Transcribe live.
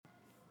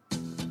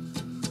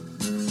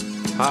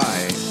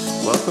Hi,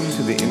 welcome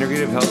to the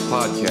Integrative Health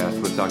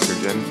Podcast with Dr.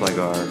 Jen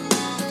Flegar.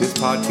 This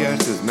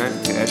podcast is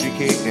meant to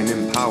educate and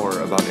empower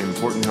about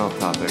important health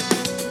topics.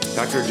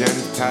 Dr.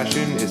 Jen's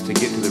passion is to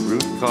get to the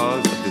root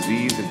cause of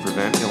disease and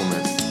prevent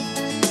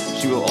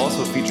illness. She will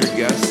also feature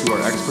guests who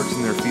are experts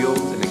in their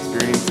fields and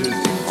experiences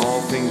in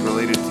all things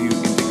related to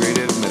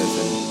integrative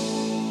medicine.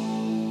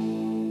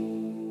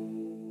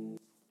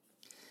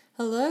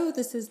 Hello,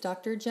 this is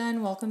Dr.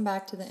 Jen. Welcome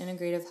back to the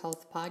Integrative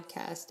Health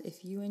Podcast.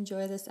 If you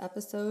enjoy this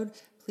episode,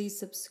 please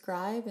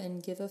subscribe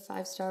and give a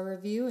 5-star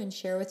review and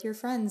share with your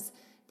friends.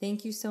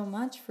 Thank you so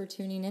much for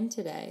tuning in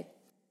today.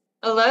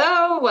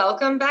 Hello,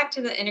 welcome back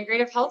to the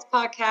Integrative Health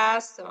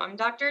Podcast. So I'm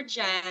Dr.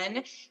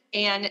 Jen,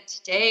 and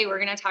today we're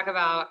going to talk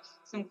about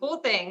some cool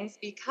things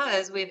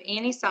because we have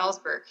Annie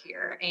Salsberg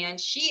here, and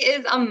she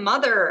is a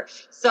mother.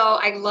 So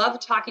I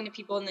love talking to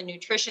people in the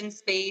nutrition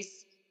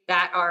space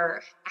that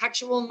are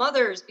actual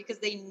mothers because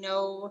they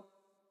know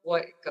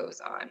what goes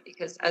on,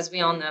 because as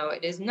we all know,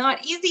 it is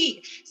not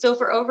easy. So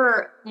for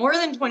over more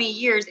than 20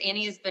 years,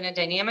 Annie has been a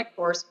dynamic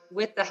force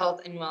with the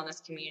health and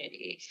wellness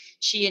community.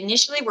 She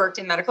initially worked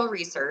in medical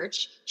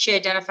research. She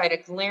identified a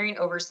glaring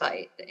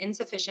oversight, the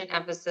insufficient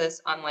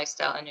emphasis on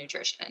lifestyle and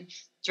nutrition.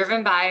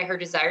 Driven by her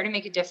desire to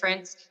make a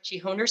difference, she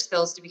honed her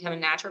skills to become a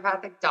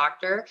naturopathic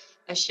doctor,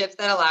 a shift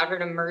that allowed her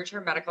to merge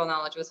her medical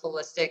knowledge with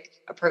holistic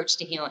approach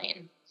to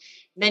healing.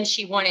 Then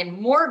she wanted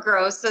more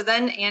growth, so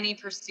then Annie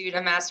pursued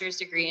a master's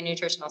degree in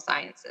nutritional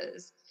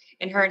sciences.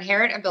 And her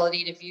inherent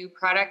ability to view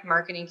product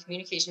marketing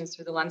communications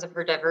through the lens of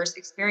her diverse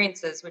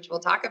experiences, which we'll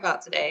talk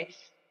about today,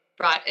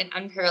 brought an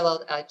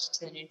unparalleled edge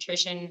to the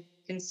nutrition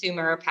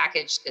consumer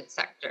packaged goods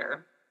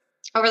sector.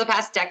 Over the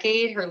past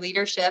decade, her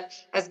leadership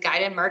has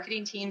guided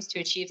marketing teams to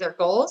achieve their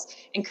goals.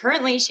 And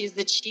currently, she's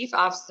the chief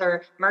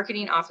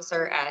marketing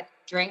officer at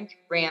Drink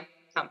Ramp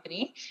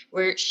Company,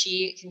 where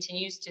she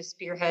continues to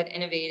spearhead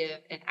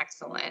innovative and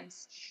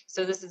excellence.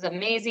 So this is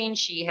amazing.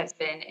 She has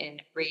been in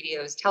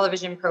radio's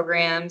television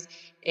programs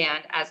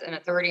and as an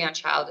authority on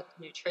child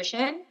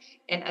nutrition.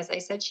 And as I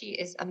said, she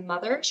is a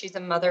mother. She's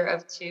a mother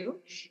of 2.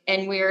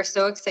 And we are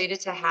so excited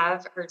to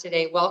have her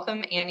today.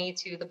 Welcome, Annie,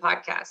 to the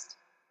podcast.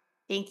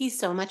 Thank you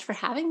so much for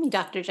having me,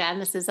 Dr. Jen.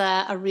 This is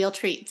a real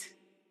treat.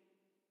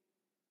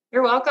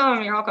 You're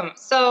welcome. You're welcome.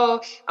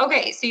 So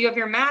you have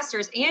your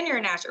master's and you're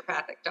a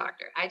naturopathic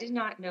doctor. I did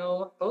not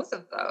know both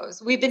of those.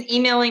 We've been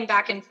emailing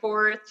back and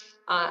forth.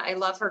 I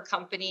love her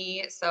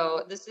company.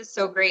 So this is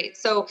so great.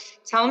 So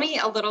tell me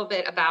a little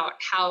bit about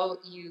how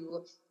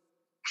you,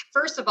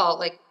 first of all,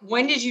 like,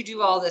 when did you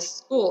do all this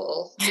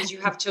school? Did you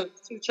have 2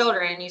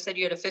 children? You said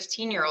you had a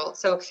 15-year-old.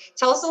 So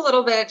tell us a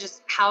little bit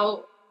just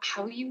how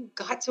you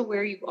got to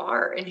where you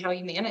are and how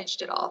you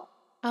managed it all.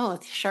 Oh,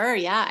 sure.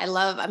 Yeah.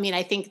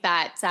 I think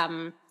that,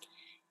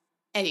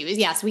 anyways,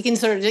 yes, we can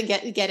sort of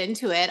get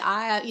into it.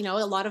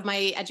 A lot of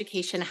my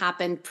education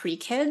happened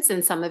pre-kids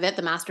and some of it,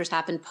 the master's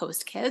happened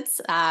post-kids.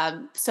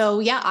 As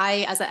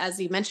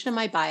you mentioned in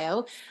my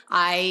bio,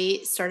 I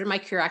started my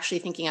career actually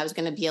thinking I was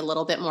going to be a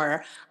little bit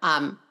more,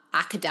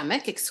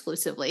 academic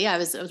exclusively. I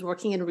was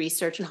working in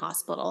research in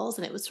hospitals,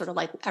 and it was sort of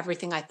like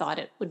everything I thought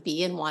it would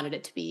be and wanted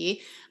it to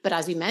be. But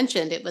as you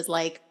mentioned, it was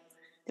like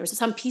there was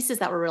some pieces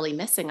that were really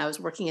missing. I was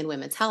working in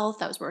women's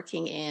health. I was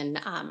working in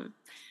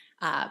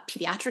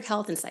pediatric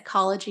health and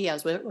psychology. I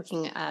was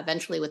working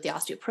eventually with the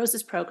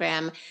osteoporosis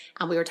program,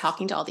 and we were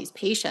talking to all these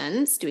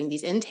patients doing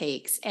these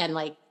intakes, and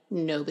like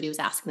nobody was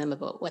asking them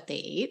about what they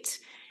ate.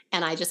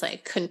 And I just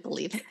couldn't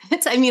believe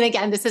it. I mean,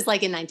 again, this is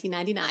like in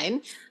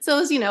 1999. So it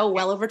was,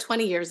 well over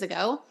 20 years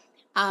ago.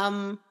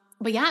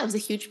 But yeah, it was a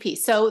huge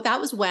piece. So that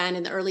was when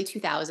in the early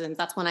 2000s,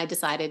 that's when I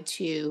decided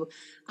to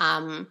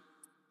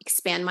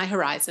expand my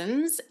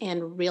horizons.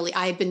 And really,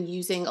 I had been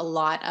using a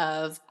lot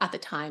of, at the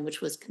time,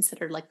 which was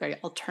considered like very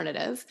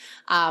alternative,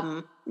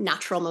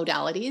 natural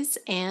modalities.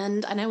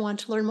 And I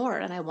wanted to learn more,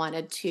 and I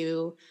wanted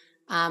to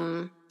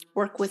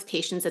work with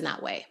patients in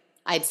that way.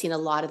 I'd seen a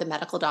lot of the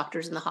medical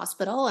doctors in the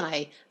hospital, and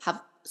I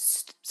have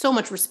so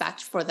much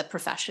respect for the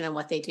profession and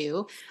what they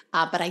do,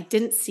 but I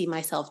didn't see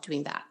myself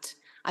doing that.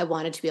 I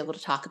wanted to be able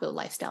to talk about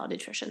lifestyle and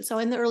nutrition. So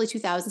in the early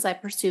 2000s, I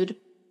pursued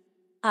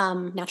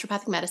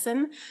naturopathic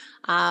medicine.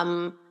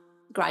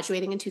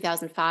 Graduating in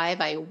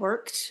 2005, I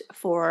worked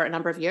for a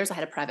number of years. I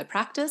had a private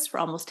practice for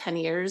almost 10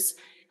 years.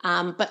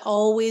 But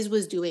always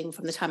was doing,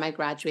 from the time I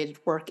graduated,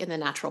 work in the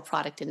natural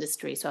product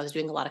industry. So I was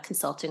doing a lot of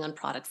consulting on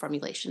product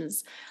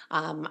formulations,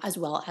 as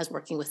well as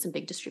working with some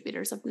big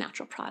distributors of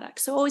natural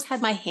products. So always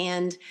had my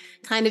hand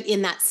kind of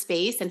in that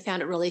space and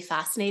found it really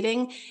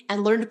fascinating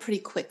and learned pretty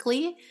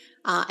quickly.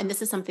 And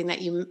this is something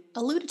that you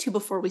alluded to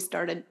before we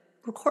started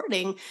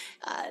recording,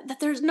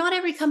 that there's not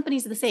every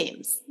company's the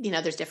same.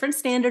 There's different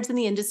standards in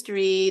the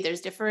industry.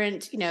 There's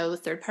different,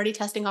 third-party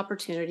testing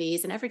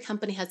opportunities, and every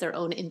company has their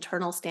own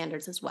internal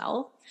standards as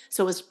well.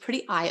 So it was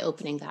pretty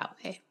eye-opening that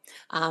way.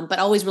 But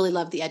always really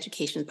loved the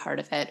education part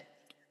of it.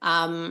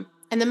 And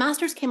the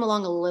master's came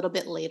along a little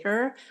bit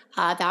later.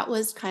 That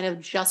was kind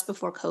of just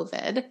before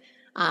COVID.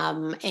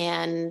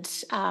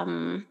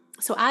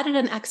 So added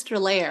an extra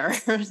layer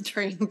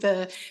during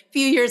the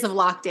few years of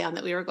lockdown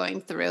that we were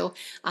going through.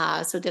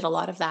 So did a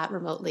lot of that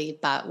remotely,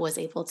 but was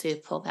able to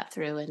pull that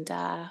through. And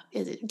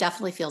it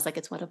definitely feels like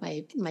it's one of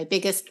my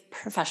biggest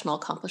professional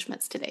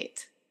accomplishments to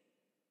date.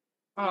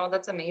 Oh,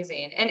 that's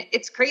amazing. And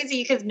it's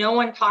crazy because no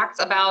one talks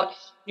about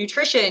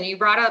nutrition. You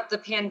brought up the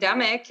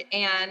pandemic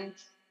and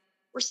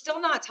we're still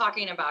not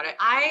talking about it.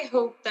 I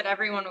hope that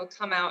everyone will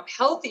come out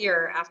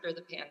healthier after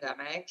the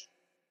pandemic,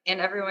 and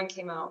everyone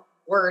came out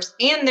worse.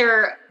 And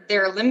their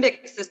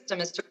limbic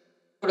system is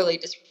totally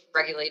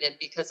dysregulated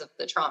because of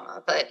the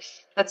trauma. But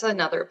that's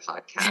another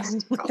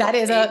podcast. That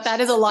is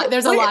a lot.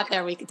 There's a lot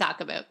there we could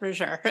talk about for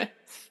sure.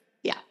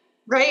 Yeah.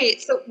 Right.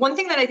 So one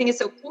thing that I think is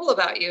so cool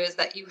about you is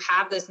that you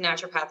have this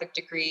naturopathic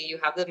degree, you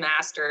have the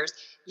master's,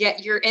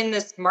 yet you're in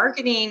this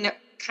marketing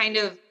kind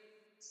of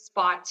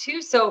spot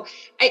too. So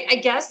I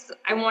guess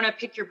I want to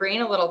pick your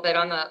brain a little bit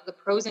on the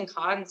pros and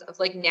cons of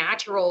like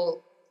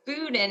natural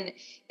food and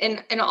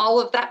all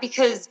of that,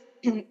 because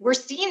we're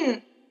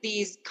seeing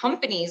these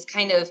companies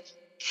kind of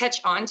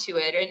catch on to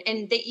it.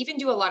 And they even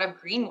do a lot of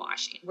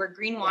greenwashing, where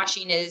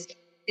greenwashing is,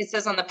 it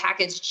says on the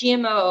package,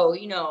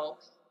 GMO,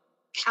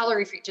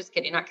 calorie free, just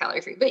kidding, not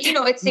calorie free, but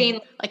it's saying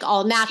like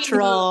all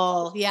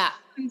natural,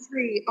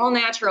 free, all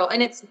natural.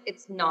 And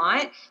it's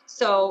not.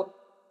 So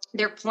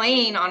they're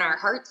playing on our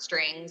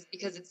heartstrings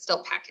because it's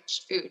still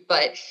packaged food,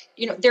 but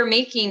they're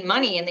making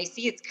money and they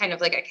see it's kind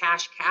of like a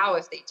cash cow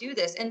if they do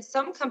this. And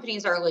some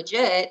companies are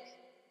legit,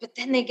 but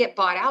then they get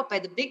bought out by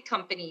the big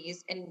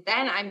companies. And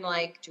then I'm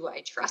like, do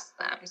I trust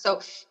them? So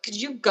could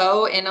you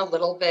go in a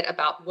little bit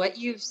about what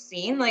you've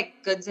seen,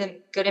 like good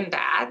and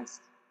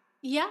bads?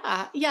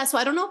 Yeah. So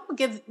I don't know if I'll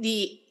give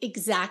the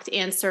exact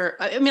answer.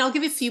 I mean, I'll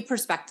give you a few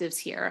perspectives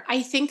here.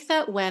 I think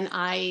that when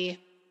I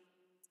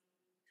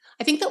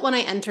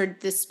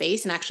entered this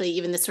space, and actually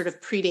even this sort of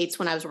predates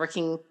when I was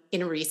working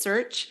in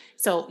research.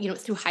 So,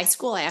 through high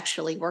school, I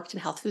actually worked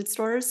in health food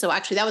stores. So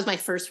actually that was my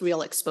first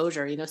real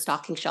exposure,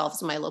 stocking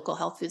shelves in my local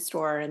health food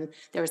store. And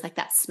there was like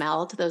that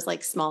smell to those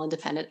like small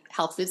independent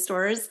health food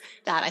stores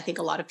that I think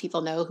a lot of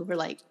people know who were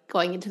like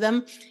going into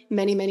them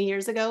many, many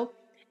years ago.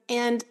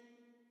 And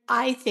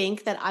I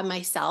think that I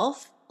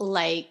myself,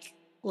 like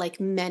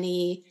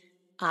many,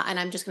 and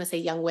I'm just going to say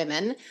young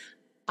women,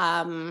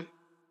 kind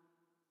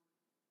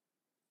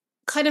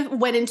of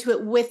went into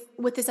it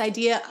with this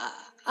idea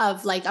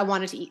of like, I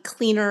wanted to eat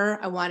cleaner.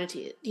 I wanted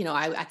to,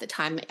 at the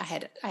time I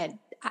had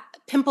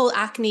pimple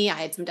acne. I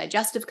had some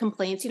digestive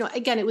complaints.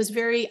 Again, it was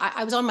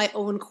I was on my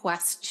own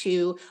quest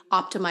to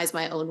optimize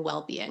my own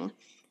well-being.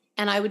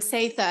 And I would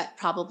say that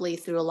probably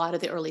through a lot of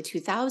the early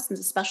 2000s,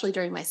 especially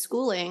during my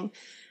schooling,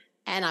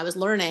 and I was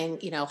learning,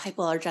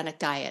 hypoallergenic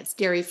diets,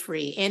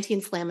 dairy-free,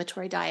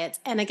 anti-inflammatory diets.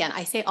 And again,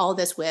 I say all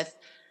this with,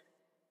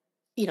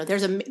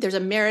 there's a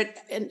merit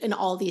in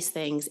all these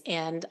things.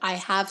 And I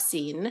have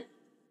seen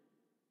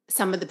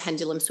some of the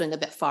pendulum swing a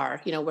bit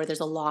far, where there's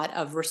a lot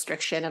of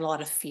restriction and a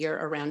lot of fear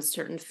around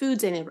certain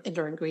foods and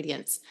or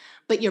ingredients.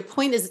 But your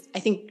point is, I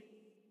think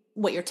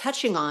what you're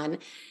touching on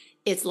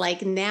is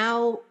like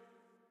now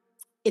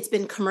it's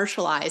been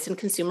commercialized and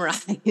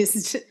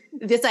consumerized.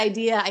 This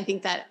idea, I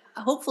think that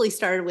hopefully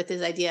started with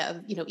this idea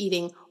of,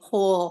 eating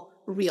whole,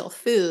 real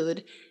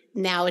food.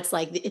 Now it's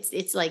like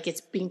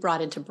it's being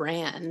brought into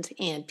brand,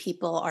 and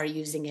people are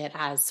using it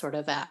as sort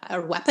of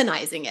or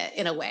weaponizing it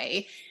in a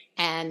way.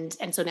 And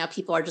so now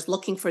people are just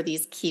looking for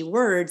these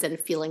keywords and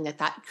feeling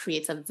that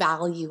creates a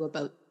value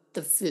about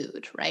the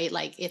food, right?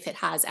 Like if it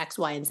has X,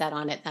 Y, and Z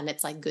on it, then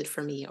it's like good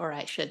for me, or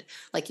I should,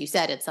 like you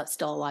said, it's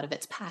still a lot of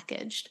it's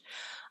packaged.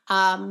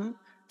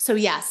 So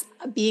yes,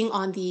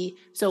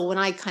 so when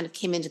I kind of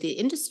came into the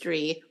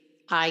industry,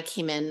 I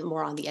came in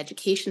more on the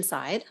education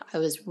side. I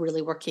was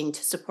really working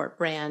to support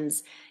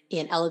brands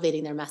in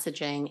elevating their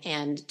messaging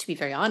and, to be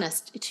very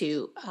honest,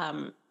 to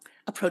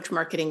approach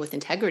marketing with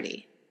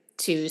integrity,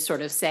 to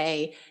sort of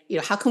say,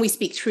 how can we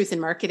speak truth in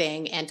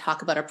marketing and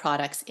talk about our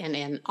products in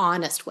an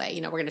honest way?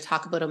 We're going to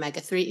talk about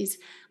omega-3s.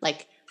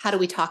 Like, how do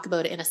we talk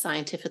about it in a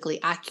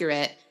scientifically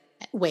accurate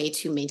way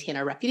to maintain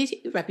our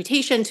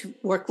reputation, to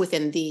work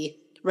within the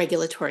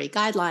regulatory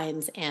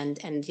guidelines and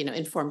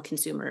inform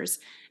consumers?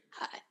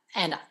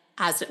 And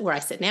as where I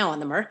sit now on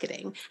the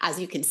marketing, as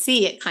you can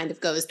see, it kind of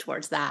goes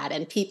towards that.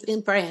 And people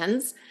in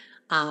brands,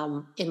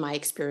 in my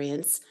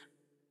experience,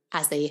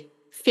 as they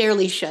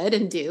fairly should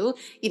and do,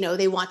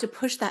 they want to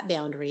push that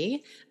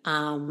boundary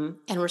and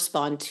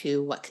respond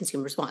to what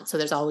consumers want. So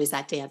there's always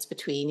that dance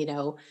between,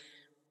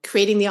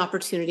 creating the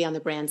opportunity on the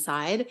brand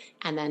side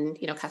and then,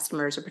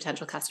 customers or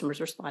potential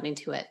customers responding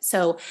to it.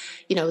 So,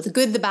 the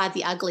good, the bad,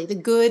 the ugly. The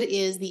good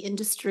is the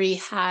industry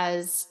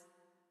has,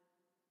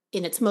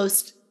 in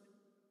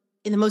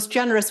the most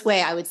generous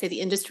way, I would say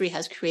the industry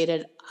has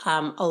created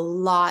a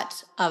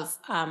lot of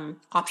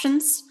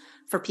options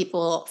for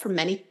people,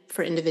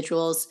 for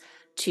individuals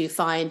to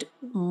find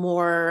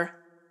more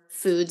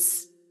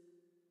foods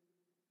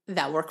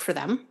that work for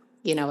them.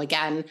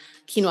 Again,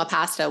 quinoa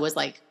pasta was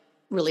like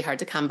really hard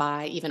to come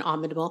by. Even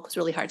almond milk was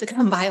really hard to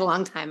come by a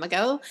long time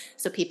ago.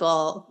 So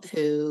people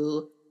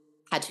who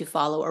had to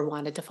follow or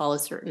wanted to follow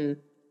certain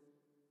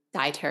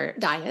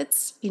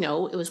diets,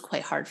 it was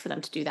quite hard for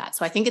them to do that.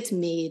 So I think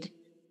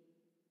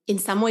in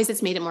some ways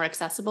it's made it more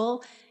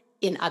accessible.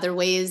 In other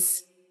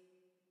ways,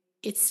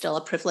 it's still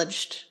a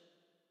privileged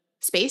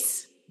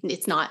space.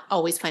 It's not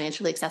always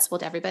financially accessible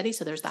to everybody.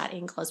 So there's that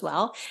angle as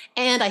well.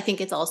 And I think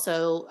it's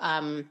also,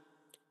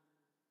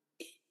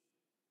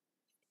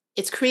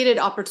 it's created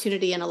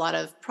opportunity in a lot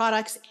of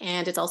products,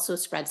 and it's also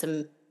spread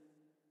some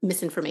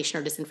misinformation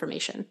or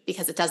disinformation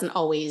because it does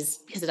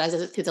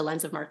it through the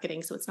lens of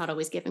marketing. So it's not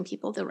always giving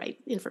people the right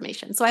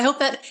information. So I hope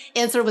that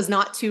answer was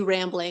not too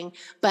rambling,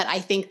 but I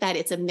think that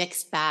it's a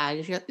mixed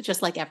bag,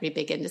 just like every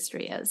big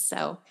industry is.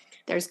 So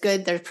there's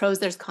pros,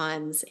 there's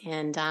cons.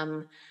 And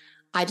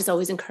I just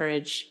always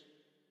encourage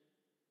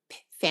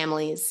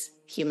families,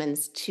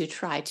 humans to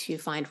try to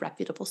find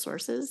reputable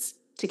sources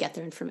to get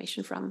their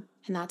information from.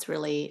 And that's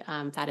really,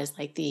 that is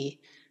like the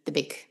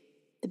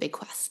big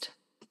quest.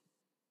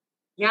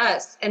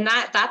 Yes. And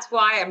that's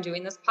why I'm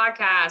doing this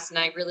podcast. And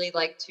I really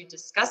like to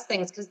discuss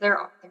things because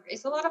there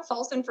is a lot of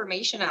false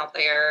information out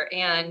there,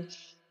 and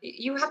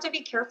you have to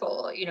be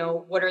careful,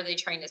 what are they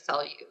trying to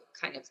sell you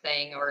kind of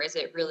thing, or is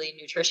it really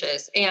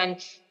nutritious?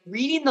 And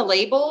reading the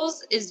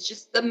labels is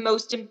just the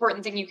most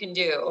important thing you can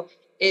do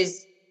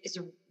is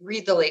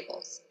read the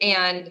labels.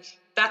 And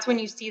that's when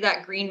you see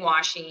that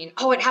greenwashing.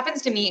 Oh, it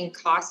happens to me in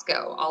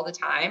Costco all the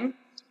time.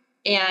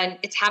 And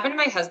it's happened to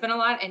my husband a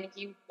lot, and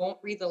he won't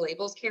read the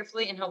labels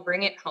carefully, and he'll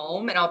bring it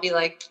home, and I'll be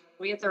like,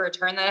 we have to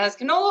return that. It has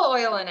canola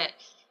oil in it.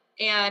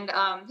 And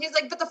he's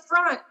like, but the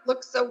front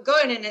looks so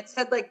good, and it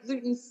said like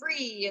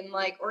gluten-free and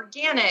like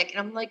organic. And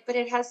I'm like, but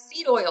it has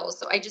seed oil.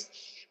 So I just,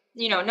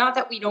 not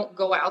that we don't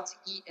go out to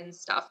eat and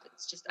stuff.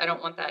 It's just I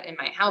don't want that in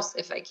my house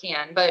if I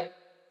can. But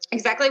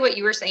exactly what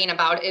you were saying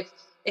about if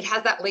it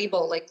has that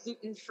label like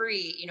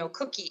gluten-free,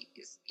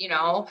 cookies,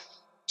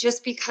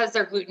 just because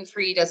they're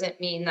gluten-free doesn't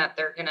mean that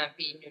they're going to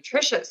be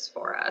nutritious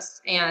for us.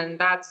 And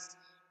that's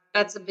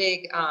a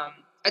big,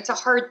 it's a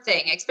hard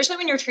thing, especially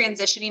when you're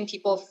transitioning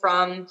people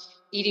from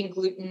eating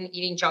gluten,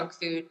 eating junk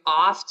food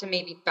off to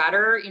maybe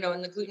better,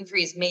 and the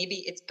gluten-free is maybe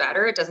it's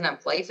better. It doesn't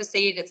have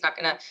glyphosate. It's not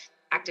going to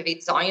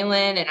activate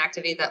zonulin and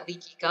activate that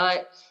leaky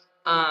gut.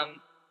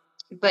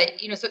 But,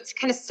 so it's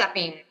kind of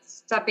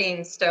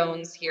stepping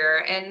stones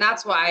here. And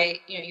that's why,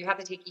 you have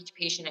to take each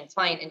patient and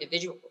client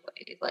individually,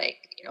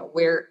 like,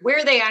 where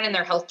are they at in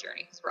their health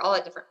journey? Because we're all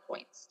at different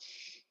points.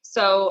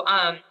 So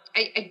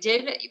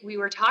we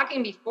were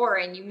talking before,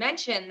 and you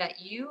mentioned that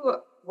you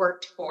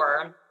worked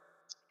for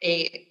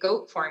a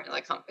goat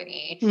formula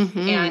company. Mm-hmm.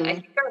 And I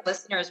think our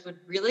listeners would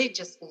really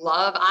just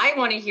I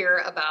want to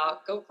hear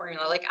about goat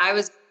formula. Like I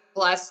was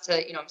blessed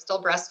to, I'm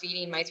still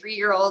breastfeeding my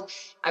 3-year-old.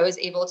 I was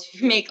able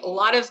to make a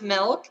lot of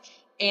milk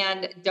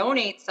and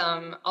donate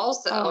some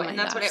also. Oh and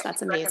that's what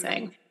that's recommend.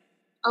 amazing.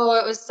 Oh,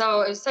 it was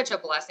such a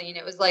blessing.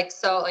 It was like,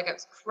 I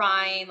was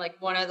crying. Like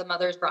one of the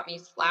mothers brought me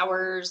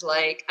flowers.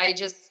 Like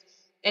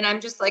and I'm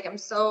just like, I'm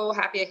so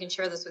happy I can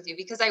share this with you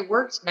because I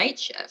worked night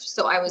shift.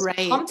 So I was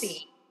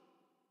pumping.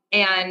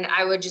 And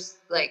I would just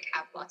like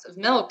have lots of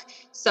milk.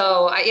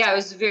 So I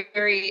was just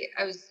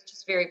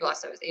very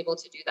blessed I was able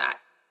to do that.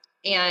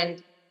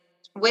 And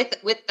with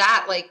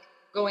that, like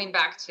going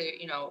back to,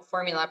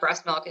 formula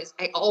breast milk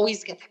I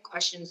always get that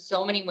question.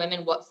 So many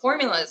women, what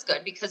formula is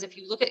good? Because if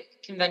you look at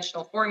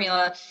conventional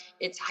formula,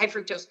 it's high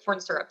fructose corn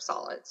syrup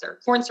solids, or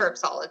corn syrup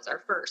solids are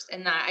first.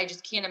 And that I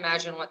just can't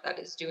imagine what that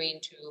is doing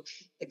to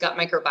the gut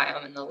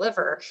microbiome in the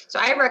liver. So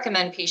I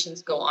recommend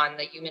patients go on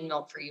the Human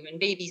Milk for Human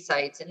Baby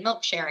sites and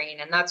milk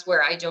sharing. And that's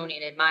where I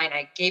donated mine.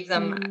 I gave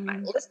them my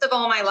list of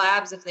all my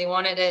labs if they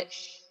wanted it.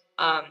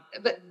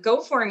 But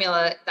Go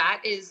Formula,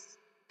 that is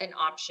an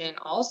option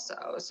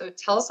also. So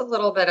tell us a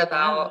little bit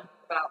about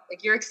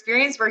like your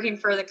experience working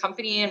for the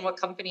company and what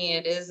company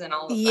it is and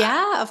all of that.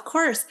 Yeah, of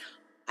course.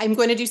 I'm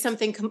going to do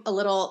something a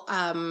little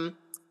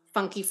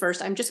funky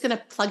first. I'm just going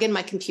to plug in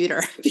my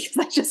computer because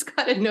I just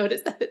got to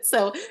notice that it's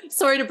so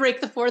sorry to break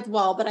the fourth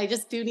wall, but I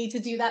just do need to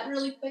do that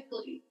really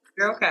quickly.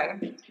 You're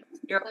okay.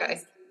 You're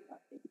okay.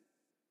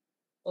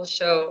 We'll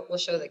show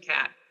the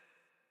cat.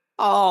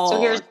 Oh,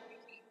 so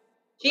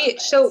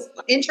so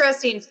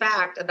interesting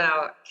fact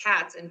about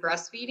cats and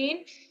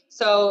breastfeeding.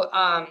 So,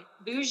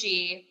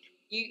 Bougie,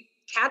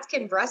 cats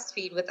can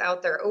breastfeed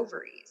without their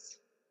ovaries.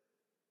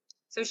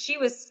 So she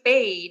was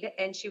spayed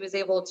and she was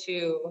able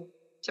to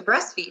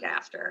breastfeed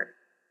after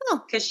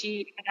because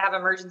she had to have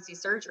emergency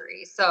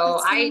surgery. So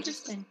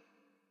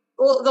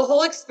the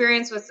whole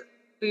experience with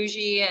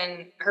Bougie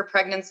and her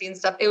pregnancy and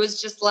stuff, it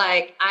was just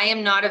like, I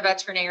am not a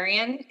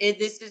veterinarian.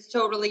 This is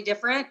totally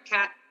different.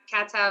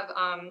 Cats have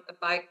a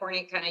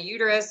bicornate kind of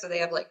uterus, so they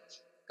have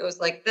goes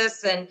like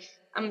this, and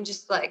I'm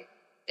just like,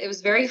 it was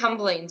very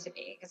humbling to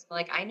me because I'm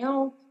like, I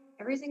know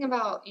everything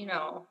about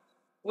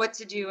what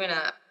to do in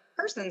a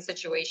person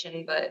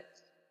situation, but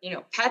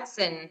pets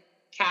and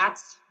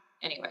cats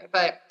anyway.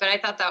 But I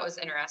thought that was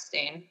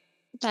interesting.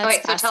 That's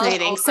Okay, so tell us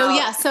fascinating. all So about.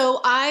 yeah, so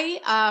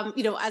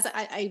as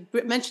I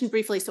mentioned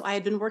briefly, so I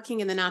had been working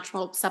in the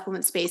natural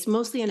supplement space,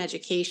 mostly in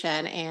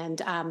education,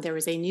 and there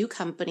was a new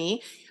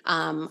company.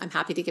 I'm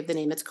happy to give the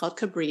name. It's called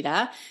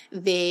Cabrita.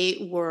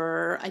 They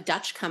were a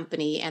Dutch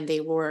company, and they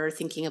were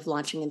thinking of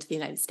launching into the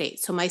United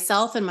States. So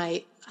myself and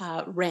my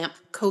RAMP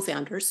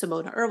co-founders,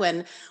 Simona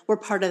Irwin, were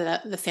part of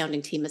the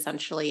founding team,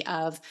 essentially,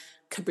 of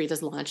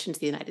Cabrita's launch into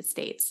the United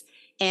States.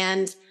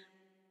 And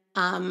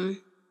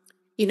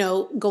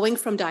going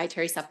from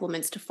dietary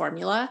supplements to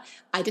formula,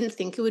 I didn't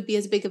think it would be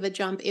as big of a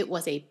jump. It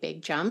was a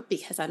big jump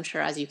because I'm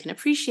sure, as you can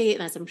appreciate,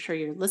 and as I'm sure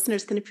your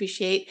listeners can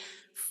appreciate,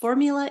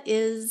 formula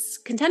is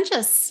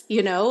contentious.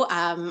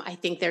 I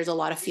think there's a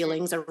lot of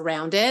feelings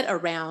around it,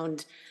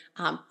 around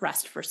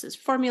breast versus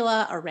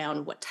formula,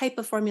 around what type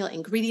of formula,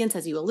 ingredients,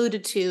 as you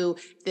alluded to,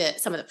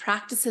 some of the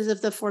practices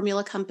of the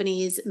formula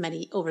companies,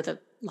 many over the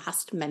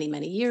last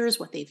many years,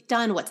 what they've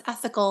done, what's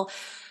ethical.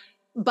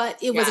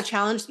 But it was a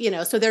challenge,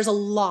 so there's a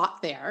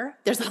lot there.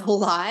 There's a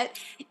lot.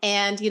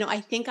 And, I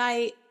think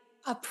I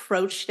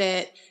approached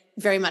it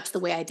very much the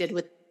way I did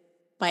with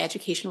my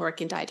education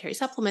work in dietary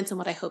supplements and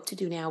what I hope to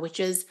do now,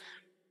 which is,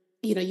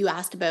 you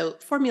asked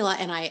about formula,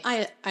 and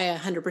I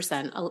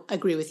 100%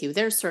 agree with you.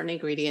 There's certain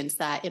ingredients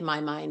that, in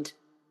my mind,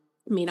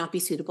 may not be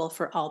suitable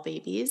for all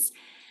babies.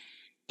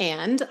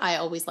 And I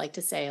always like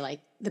to say,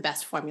 like, the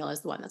best formula is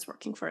the one that's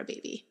working for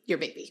your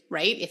baby,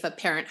 right? If a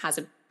parent has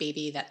a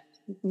baby that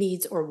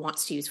needs or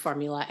wants to use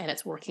formula and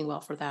it's working well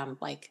for them,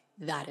 like,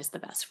 that is the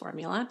best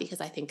formula, because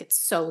I think it's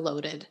so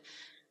loaded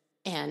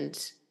and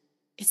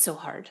it's so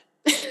hard.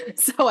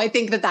 So I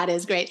think that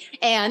is great.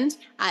 And,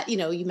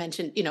 you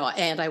mentioned,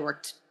 and I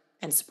worked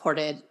and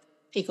supported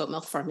a goat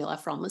milk formula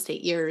for almost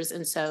 8 years.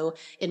 And so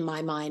in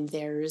my mind,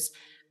 there's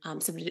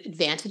some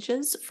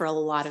advantages for a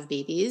lot of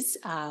babies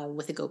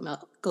with a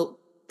goat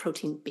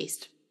protein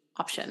based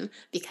option,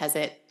 because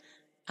it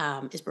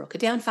is broken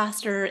down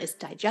faster, is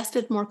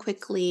digested more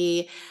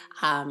quickly.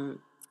 Again,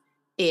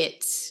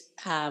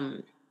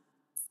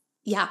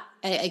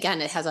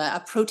 it has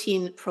a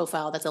protein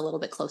profile that's a little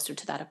bit closer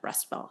to that of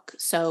breast milk.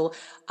 So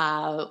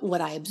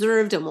what I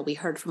observed and what we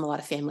heard from a lot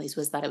of families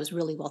was that it was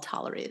really well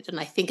tolerated. And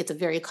I think it's a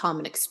very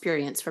common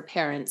experience for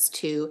parents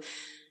to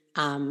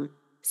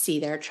see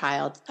their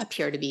child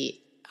appear to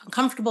be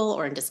uncomfortable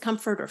or in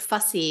discomfort or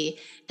fussy.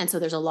 And so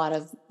there's a lot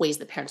of ways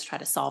that parents try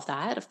to solve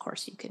that. Of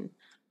course, you can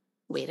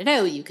wait it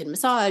out, you can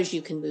massage,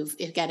 you can move,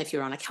 again, if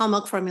you're on a cow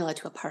milk formula,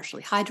 to a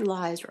partially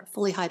hydrolyzed or a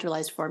fully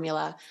hydrolyzed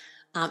formula.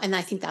 And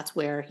I think that's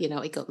where,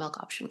 a goat milk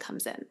option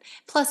comes in.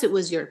 Plus, it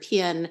was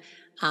European.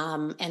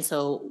 And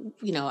so,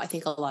 I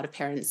think a lot of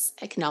parents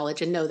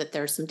acknowledge and know that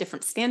there are some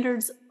different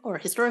standards, or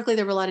historically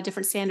there were a lot of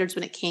different standards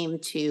when it came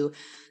to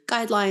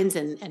guidelines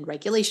and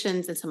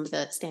regulations and some of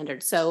the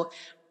standards. So,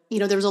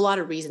 there was a lot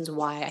of reasons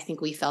why I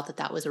think we felt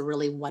that was a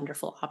really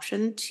wonderful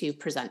option to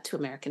present to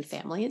American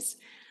families.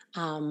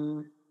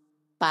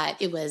 But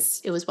it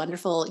was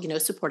wonderful,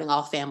 supporting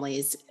all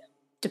families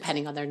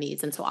depending on their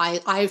needs. And so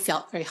I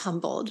felt very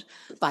humbled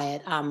by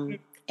it. And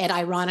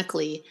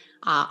ironically,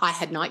 I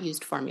had not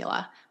used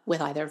formula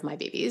with either of my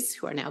babies,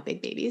 who are now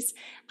big babies.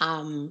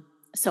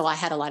 So I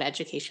had a lot of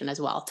education as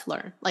well to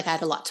learn. Like, I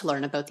had a lot to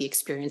learn about the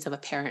experience of a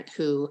parent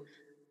who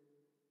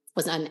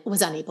was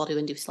unable to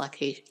induce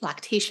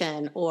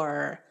lactation,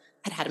 or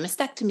had a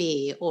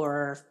mastectomy,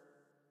 or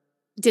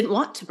didn't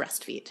want to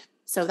breastfeed.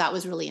 So that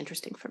was really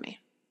interesting for me.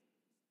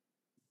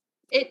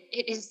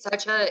 It is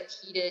such a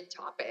heated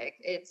topic.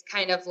 It's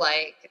kind of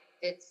like,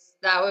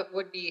 that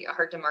would be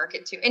hard to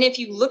market to. And if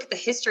you look at the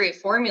history of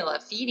formula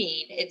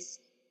feeding, it's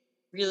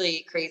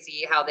really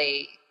crazy how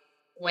they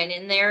went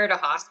in there to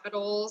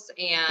hospitals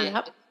and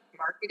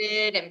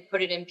marketed and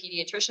put it in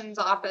pediatrician's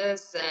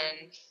office.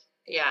 And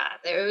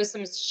there was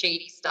some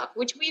shady stuff,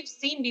 which we've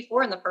seen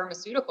before in the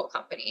pharmaceutical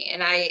company.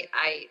 And I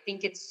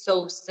think it's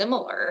so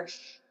similar.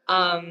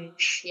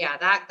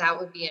 That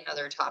would be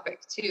another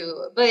topic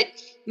too. But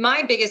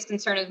my biggest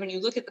concern is when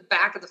you look at the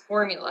back of the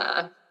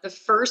formula, the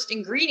first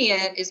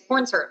ingredient is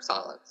corn syrup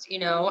solids,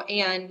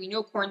 and we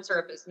know corn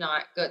syrup is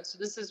not good. So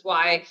this is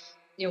why,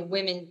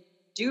 women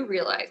do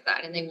realize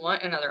that and they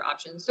want another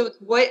option. So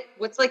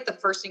what's like the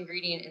first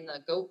ingredient in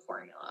the goat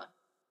formula?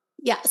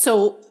 Yeah.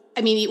 So,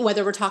 I mean,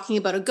 whether we're talking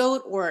about a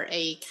goat or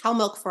a cow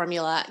milk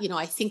formula,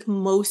 I think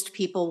most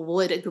people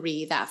would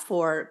agree that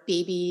for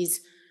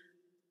babies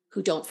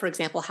who don't, for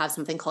example, have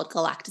something called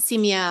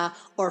galactosemia,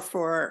 or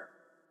for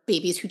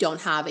babies who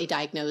don't have a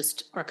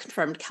diagnosed or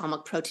confirmed cow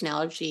milk protein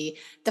allergy,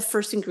 the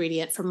first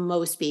ingredient for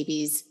most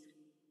babies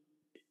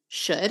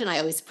should, and I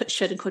always put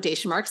should in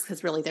quotation marks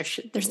because really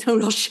there's no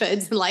real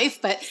shoulds in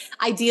life, but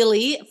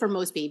ideally for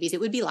most babies,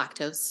 it would be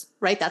lactose,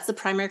 right? That's the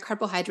primary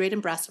carbohydrate in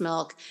breast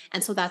milk.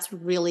 And so that's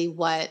really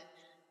what,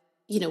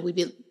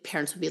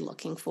 parents would be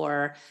looking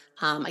for,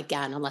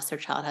 again, unless their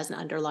child has an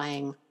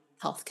underlying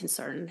health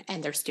concern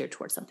and they're steered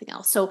towards something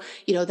else. So,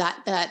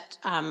 that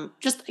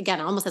just, again,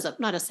 almost as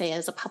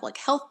a public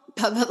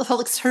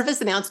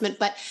service announcement,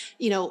 but,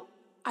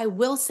 I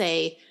will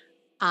say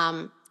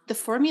the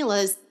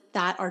formulas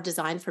that are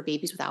designed for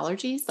babies with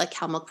allergies, like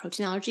cow milk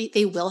protein allergy,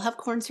 they will have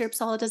corn syrup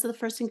solid as the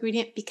first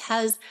ingredient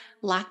because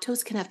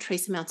lactose can have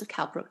trace amounts of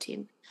cow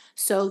protein.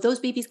 So those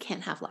babies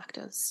can't have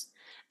lactose.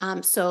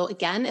 So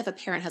again, if a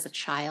parent has a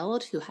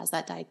child who has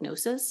that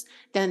diagnosis,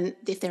 then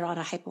if they're on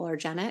a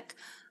hypoallergenic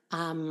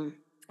or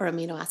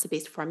amino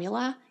acid-based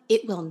formula,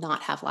 it will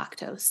not have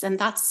lactose. And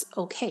that's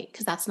okay,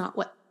 because that's not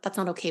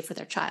okay for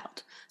their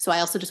child. So I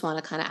also just want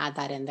to kind of add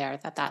that in there,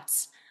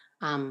 that's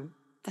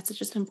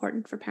just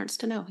important for parents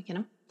to know,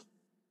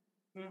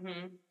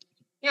 Mm-hmm.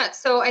 Yeah.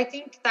 So I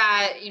think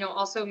that,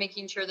 also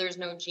making sure there's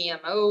no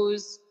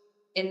GMOs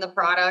in the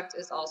product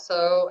is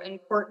also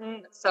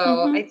important.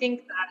 So I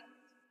think that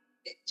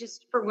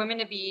just for women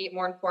to be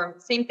more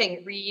informed, same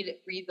thing, read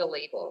the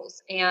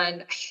labels.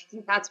 And I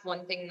think that's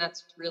one thing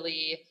that's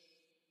really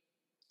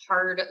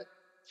hard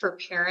for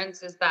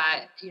parents is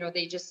that,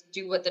 they just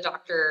do what the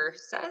doctor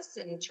says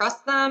and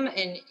trust them.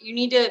 And you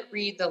need to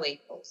read the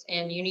labels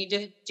and you need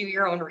to do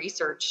your own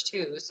research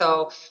too.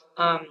 So,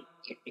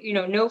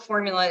 no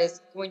formula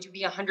is going to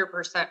be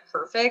 100%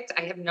 perfect.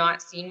 I have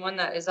not seen one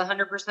that is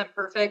 100%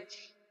 perfect,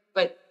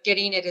 but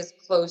getting it as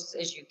close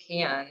as you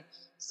can.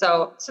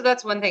 So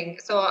that's one thing.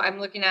 So I'm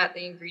looking at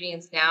the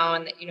ingredients now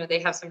and, they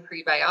have some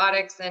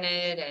prebiotics in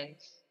it and,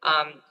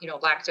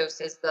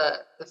 lactose is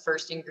the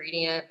first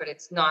ingredient, but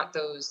it's not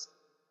those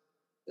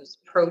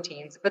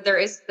proteins, but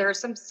there are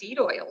some seed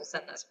oils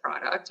in this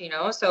product,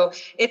 so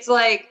it's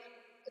like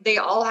they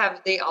all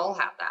have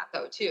that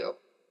though too.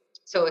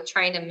 So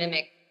trying to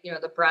mimic,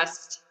 the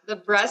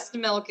breast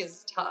milk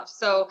is tough.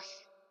 So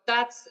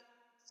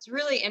it's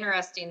really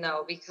interesting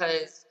though,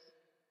 because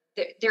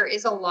there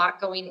is a lot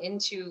going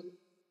into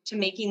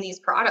making these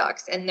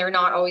products and they're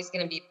not always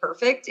going to be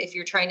perfect if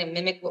you're trying to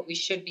mimic what we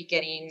should be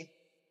getting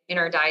in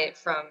our diet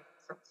from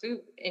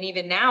food. And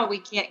even now we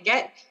can't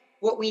get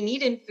what we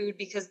need in food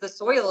because the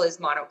soil is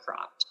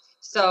monocropped.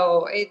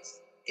 So it's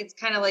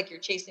kind of like you're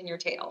chasing your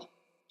tail,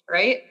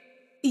 right?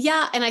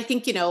 Yeah. And I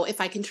think, if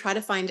I can try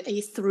to find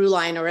a through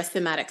line or a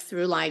thematic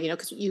through line,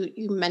 because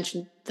you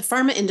mentioned the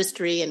pharma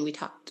industry and we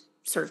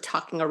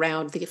talking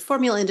around the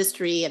formula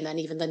industry and then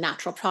even the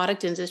natural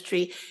product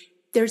industry,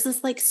 there's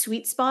this like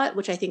sweet spot,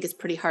 which I think is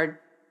pretty hard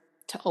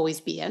to always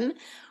be in,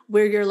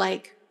 where you're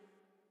like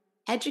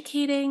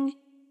educating,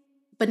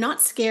 but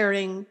not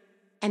scaring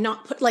and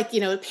not put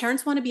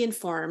parents want to be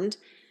informed.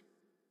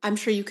 I'm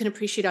sure you can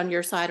appreciate on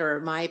your side or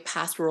my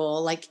past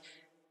role, like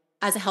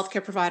as a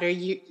healthcare provider,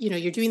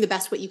 you're doing the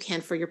best what you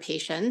can for your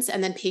patients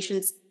and then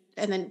parents,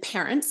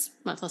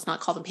 let's not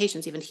call them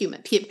patients, even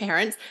human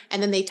parents,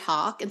 and then they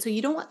talk. And so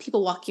you don't want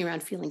people walking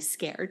around feeling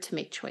scared to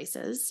make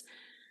choices.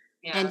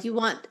 Yeah. And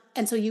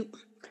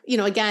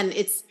again,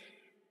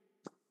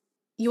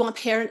 you want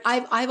parent.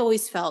 I've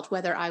always felt,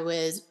 whether I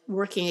was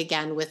working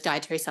again with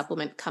dietary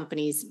supplement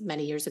companies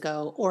many years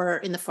ago or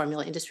in the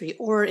formula industry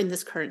or in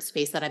this current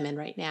space that I'm in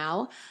right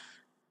now,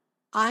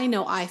 I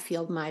know I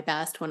feel my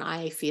best when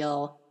I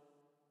feel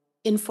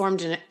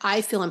informed and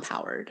I feel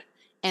empowered.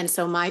 And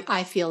so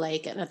I feel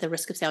like, and at the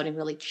risk of sounding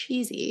really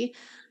cheesy,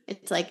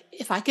 it's like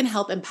if I can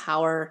help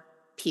empower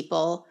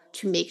people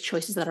to make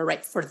choices that are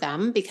right for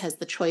them, because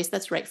the choice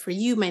that's right for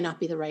you may not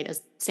be the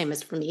same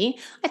as for me.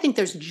 I think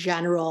there's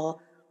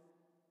general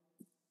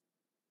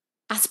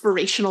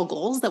aspirational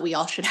goals that we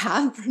all should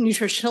have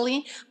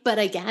nutritionally. But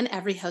again,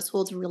 every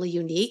household's really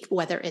unique,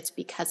 whether it's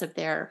because of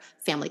their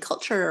family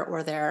culture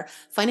or their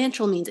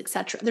financial means, et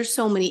cetera. There's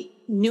so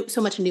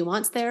much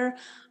nuance there.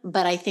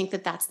 But I think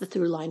that that's the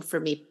through line for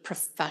me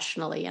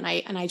professionally. And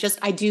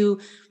I do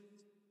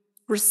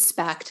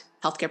respect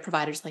healthcare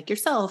providers like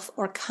yourself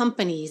or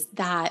companies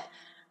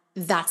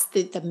that's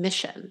the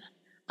mission.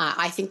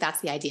 I think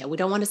that's the idea. We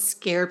don't want to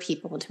scare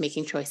people into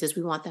making choices.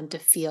 We want them to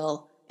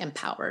feel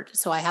empowered.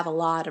 So I have a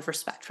lot of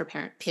respect for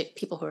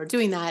people who are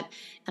doing that.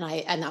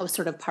 And that was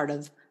sort of part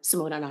of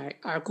Simone and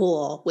our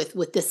goal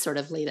with this sort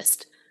of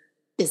latest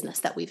business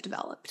that we've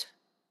developed.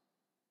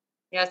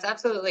 Yes,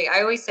 absolutely.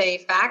 I always say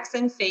facts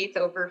and faith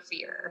over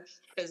fear,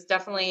 because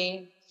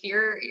definitely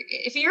fear,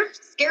 if you're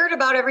scared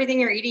about everything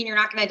you're eating, you're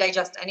not going to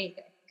digest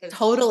anything.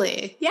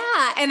 Totally.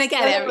 Yeah. And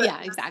again,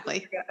 yeah,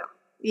 exactly.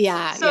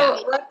 Yeah.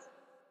 So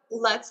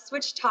let's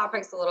switch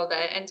topics a little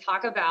bit and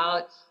talk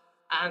about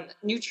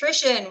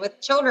nutrition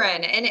with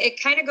children. And it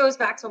kind of goes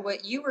back to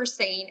what you were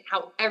saying,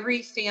 how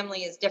every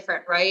family is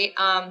different, right?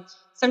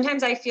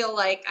 Sometimes I feel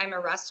like I'm a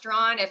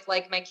restaurant if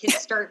like my kids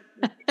start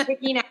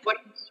picking at what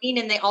I'm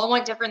eating and they all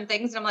want different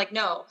things. And I'm like,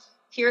 no,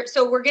 here.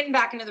 So we're getting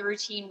back into the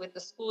routine with the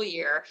school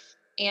year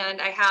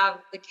and I have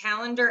the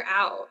calendar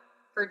out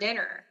for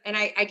dinner. And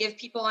I give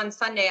people on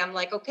Sunday, I'm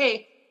like,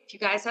 okay, if you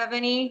guys have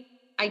any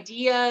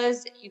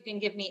ideas, you can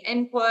give me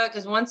input,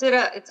 because once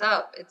it's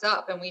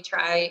up and we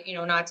try,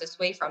 not to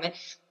sway from it.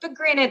 But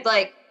granted,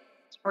 like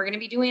we're going to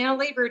be doing a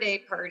Labor Day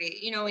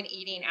party, and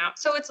eating out.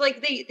 So it's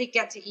like they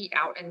get to eat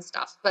out and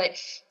stuff. But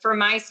for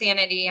my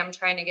sanity, I'm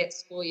trying to get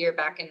school year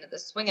back into the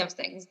swing of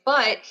things.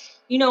 But,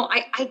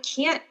 I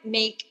can't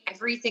make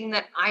everything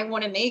that I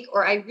want to make,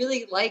 or I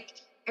really like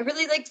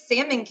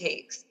salmon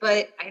cakes,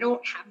 but I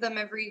don't have them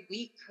every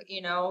week,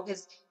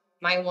 because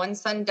My one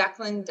son,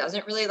 Declan,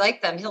 doesn't really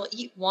like them. He'll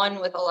eat one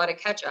with a lot of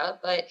ketchup,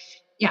 but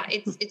yeah,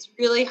 it's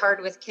really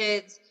hard with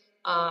kids.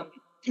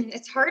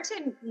 It's hard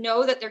to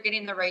know that they're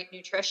getting the right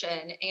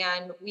nutrition,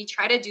 and we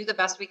try to do the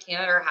best we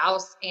can at our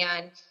house.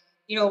 And,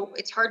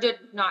 it's hard to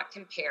not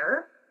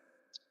compare,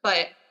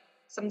 but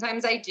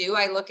sometimes I do.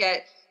 I look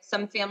at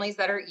some families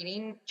that are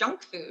eating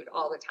junk food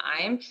all the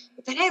time,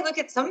 but then I look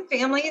at some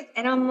families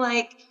and I'm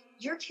like,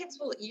 your kids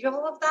will eat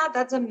all of that.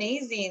 That's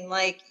amazing.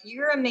 Like,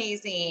 you're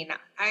amazing.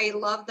 I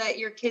love that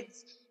your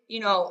kids,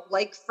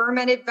 like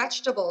fermented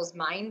vegetables.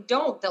 Mine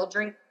don't.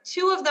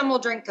 Two of them will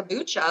drink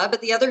kombucha,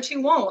 but the other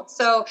two won't.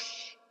 So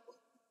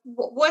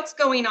what's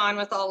going on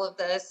with all of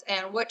this,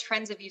 and what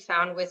trends have you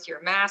found with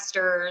your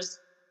masters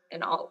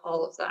and all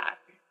of that?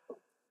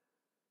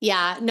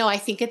 Yeah, no, I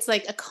think it's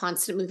like a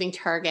constant moving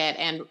target.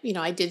 And,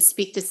 I did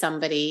speak to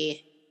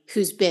somebody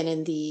who's been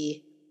in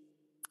the,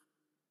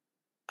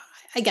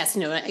 I guess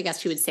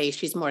you would say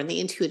she's more in the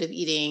intuitive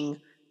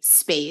eating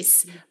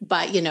space.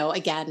 But,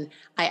 again,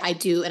 I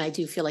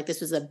do feel like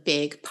this was a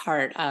big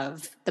part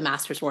of the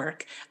master's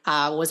work,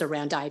 was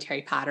around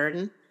dietary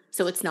pattern.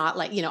 So it's not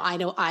like, I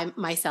know I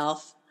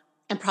myself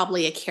am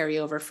probably a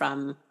carryover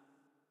from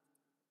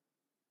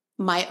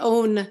my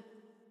own,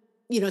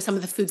 some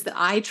of the foods that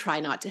I try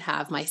not to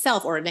have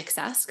myself, or in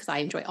excess, because I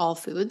enjoy all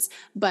foods.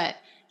 But,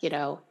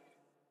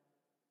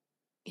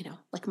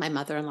 like my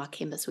mother-in-law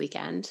came this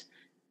weekend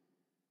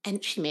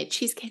and she made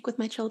cheesecake with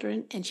my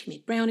children, and she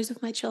made brownies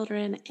with my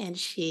children, and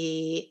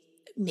she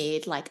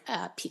made like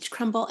a peach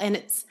crumble, and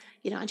it's,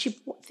 and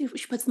she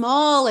puts them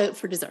all out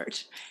for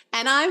dessert.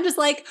 And I'm just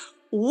like,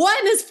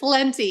 one is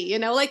plenty,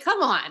 like,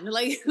 come on,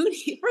 like,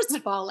 first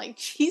of all, like,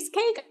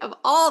 cheesecake of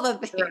all the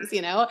things, That's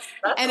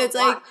and it's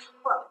lot.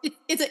 like,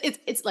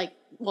 it's like,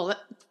 well,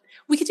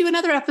 we could do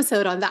another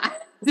episode on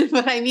that.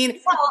 But I mean,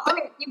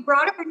 you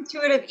brought up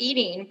intuitive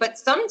eating, but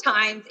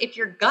sometimes if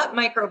your gut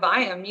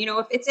microbiome,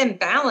 if it's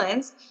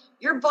imbalanced,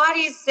 your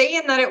body's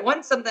saying that it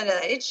wants something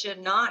that it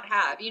should not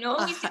have. We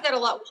see that a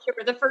lot with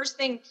sugar. The first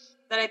thing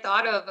that I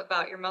thought of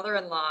about your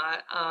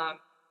mother-in-law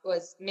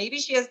was maybe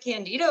she has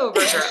candida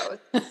overgrowth.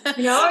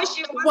 She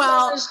wants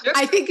all the sugar.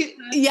 I think,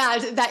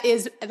 that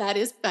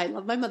is, I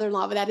love my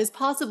mother-in-law, but that is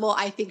possible.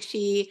 I think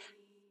she,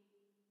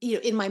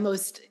 in my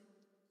most,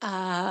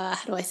 how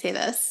do I say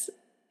this?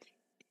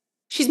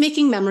 She's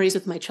making memories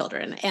with my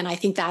children. And I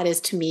think that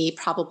is, to me,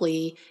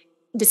 probably,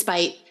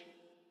 despite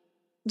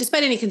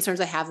any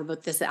concerns I have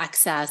about this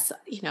excess,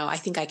 I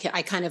think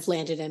I kind of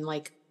landed in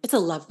like, it's a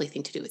lovely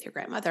thing to do with your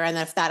grandmother. And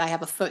if that, I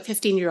have a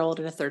 15-year-old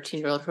and a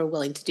 13-year-old who are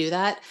willing to do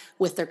that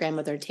with their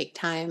grandmother and take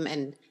time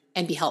and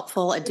be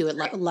helpful and do it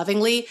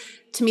lovingly.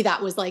 To me,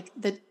 that was like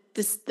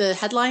the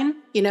headline,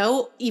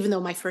 even though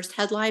my first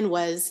headline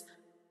was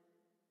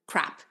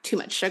crap, too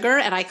much sugar.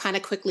 And I kind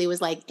of quickly was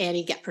like,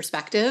 Annie, get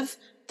perspective.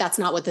 That's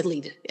not what the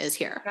lead is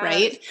here.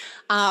 Right.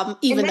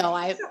 Even though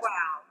takes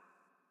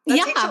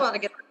a while to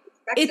get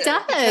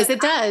perspective.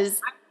 It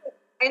does.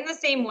 I'm the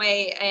same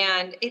way.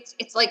 And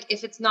it's like,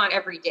 if it's not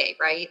every day,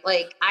 right?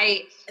 Like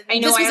I know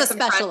this was I have a some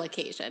special friends,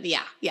 occasion.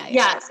 Yeah.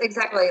 Yes,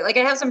 exactly. Like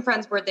I have some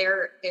friends where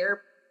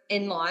their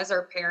in-laws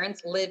or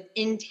parents live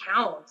in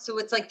town. So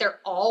it's like they're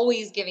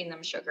always giving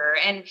them sugar.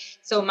 And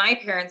so my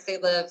parents, they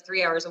live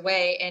 3 hours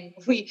away, and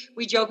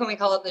we joke and we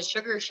call it the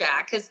sugar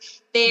shack,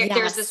 because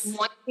there's this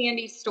one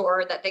candy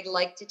store that they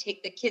like to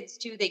take the kids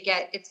to.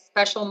 It's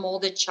special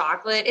molded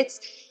chocolate.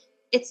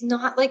 It's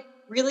not like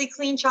really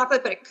clean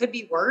chocolate, but it could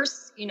be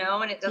worse,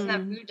 and it doesn't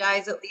have food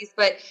dyes at least,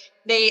 but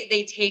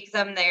they take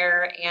them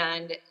there.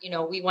 And,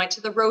 we went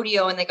to the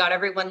rodeo and they got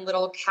everyone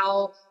little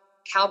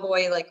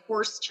cowboy, like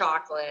horse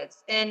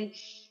chocolates. And,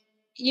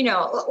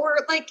 or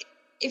like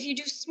if you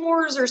do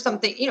s'mores or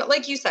something,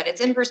 like you said, it's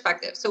in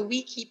perspective. So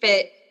we keep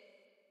it,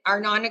 our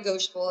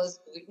non-negotiable is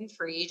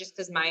gluten-free, just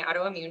because my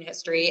autoimmune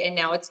history, and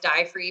now it's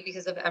dye-free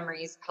because of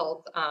Emery's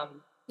health,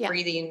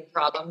 breathing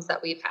problems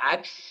that we've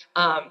had.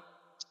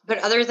 But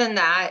other than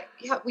that,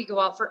 we go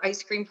out for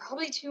ice cream,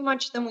 probably too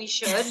much than we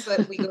should,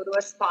 but we go to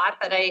a spot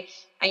that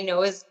I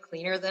know is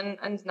cleaner than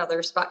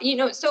another spot,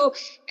 so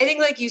I think,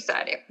 like you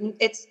said,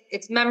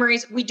 it's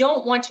memories. We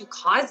don't want to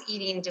cause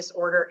eating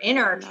disorder in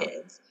our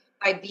kids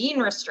by being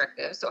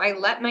restrictive. So I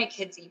let my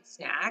kids eat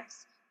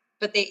snacks,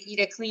 but they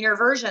eat a cleaner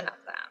version of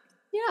them.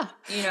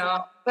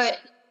 Yeah. But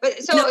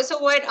so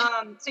what,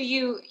 so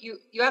you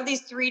have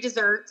these 3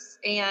 desserts,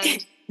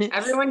 and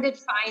everyone did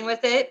fine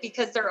with it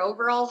because they're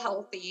overall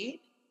healthy.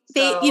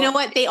 They, you know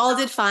what, they all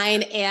did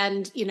fine.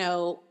 And,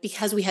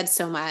 because we had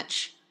so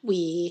much,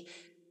 we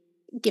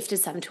gifted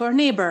some to our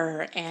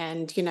neighbor,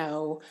 and,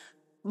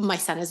 my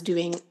son is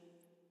doing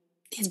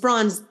his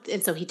bronze.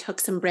 And so he took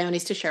some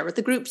brownies to share with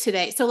the group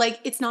today. So like,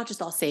 it's not just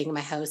all staying in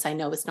my house. I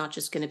know it's not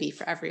just going to be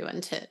for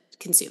everyone to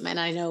consume. And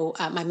I know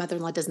my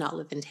mother-in-law does not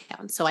live in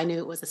town. So I knew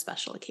it was a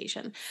special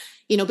occasion,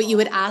 but you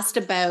had asked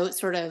about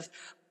sort of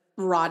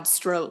broad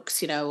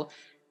strokes,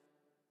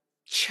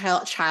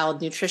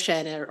 child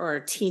nutrition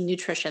or teen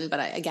nutrition.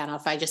 But again,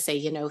 if I just say,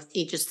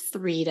 ages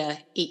 3 to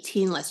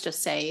 18, let's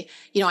just say,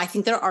 I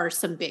think there are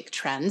some big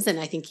trends. And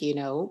I think,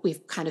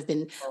 we've kind of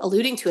been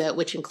alluding to it,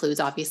 which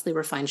includes obviously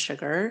refined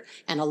sugar.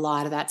 And a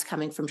lot of that's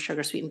coming from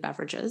sugar sweetened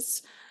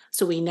beverages.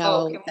 So we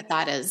know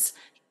that is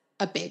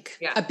a big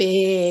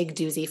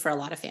doozy for a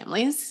lot of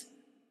families.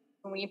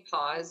 Can we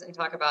pause and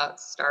talk about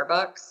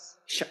Starbucks?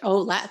 Sure. Oh,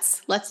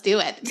 let's do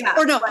it. Yeah,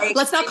 or no,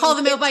 let's not call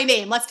them out by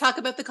name. Let's talk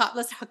about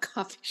let's talk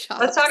coffee shop.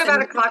 Let's talk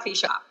about a coffee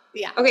shop.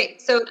 Yeah. Okay.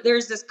 So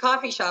there's this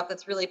coffee shop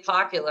that's really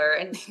popular.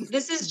 And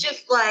this is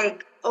just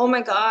like, oh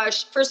my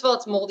gosh. First of all,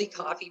 it's moldy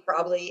coffee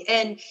probably.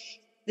 And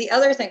the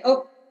other thing,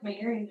 my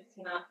earring just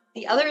came out.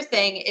 The other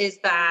thing is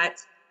that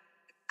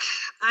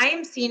I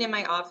am seeing in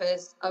my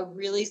office a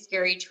really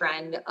scary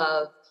trend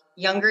of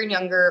younger and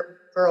younger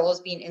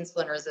girls being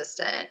insulin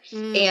resistant.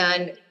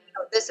 And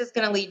this is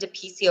going to lead to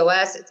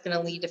PCOS. It's going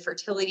to lead to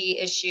fertility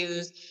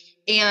issues.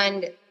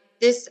 And and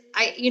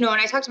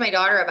I talked to my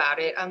daughter about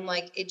it. I'm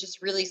like, it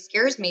just really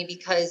scares me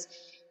because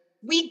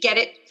we get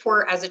it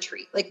as a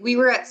treat. Like we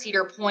were at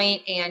Cedar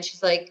Point and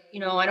she's like,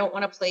 I don't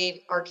want to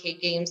play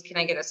arcade games. Can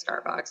I get a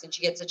Starbucks? And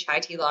she gets a chai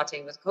tea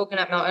latte with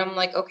coconut milk. And I'm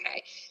like,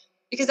 okay.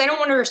 Because I don't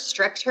want to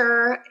restrict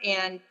her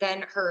and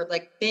then her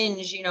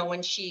binge,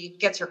 when she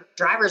gets her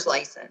driver's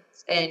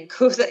license and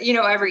goes,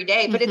 every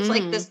day. But it's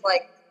like this,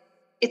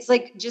 it's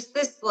like just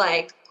this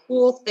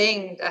cool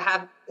thing to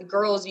have the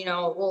girls,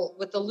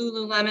 with the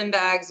Lululemon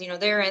bags,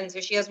 they're in. So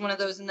she has one of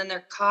those and then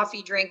their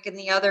coffee drink in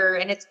the other.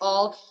 And it's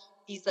all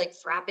these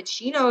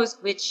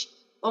Frappuccinos, which,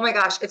 oh my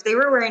gosh, if they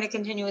were wearing a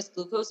continuous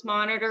glucose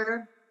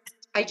monitor,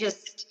 I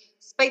just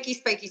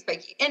spiky.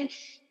 And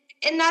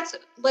that's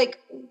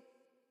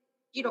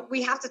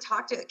we have to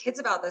talk to the kids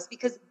about this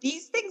because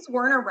these things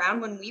weren't around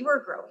when we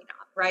were growing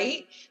up,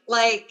 right?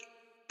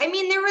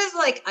 There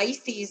was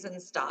ices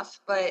and stuff,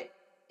 but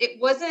it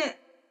wasn't,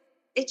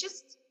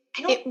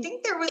 I don't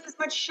think there was as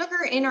much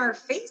sugar in our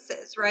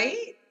faces,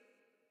 right?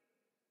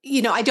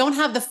 I don't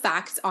have the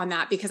facts on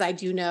that because I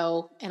do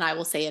know, and I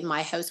will say in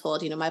my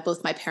household,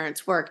 both my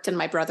parents worked and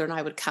my brother and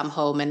I would come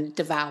home and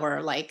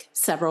devour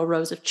several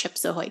rows of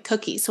Chips Ahoy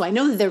cookies. So I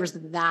know there was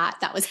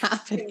that was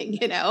happening,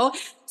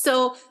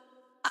 So,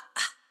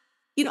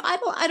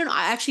 I don't know.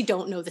 I actually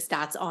don't know the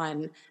stats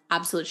on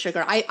absolute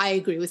sugar. I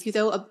agree with you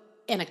though.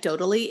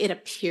 Anecdotally, it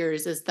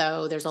appears as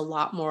though there's a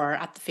lot more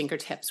at the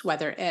fingertips,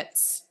 whether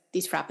it's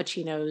these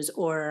Frappuccinos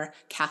or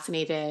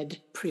caffeinated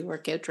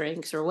pre-workout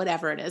drinks or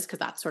whatever it is. Cause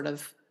that's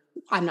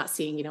I'm not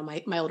seeing,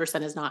 my older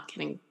son is not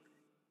getting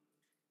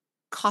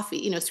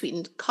coffee,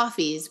 sweetened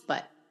coffees,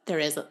 but there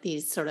is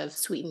these sort of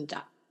sweetened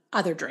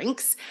other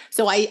drinks.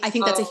 So I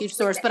think that's a huge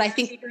source, but I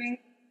think,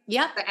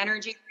 the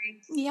energy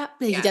drinks. Yeah.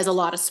 He does a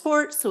lot of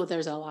sports. So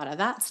there's a lot of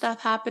that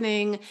stuff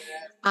happening.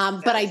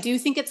 But I do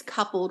think it's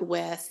coupled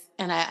with,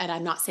 and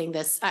I'm not saying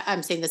this,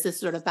 I'm saying this is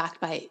sort of backed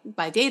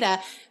by data.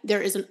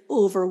 There is an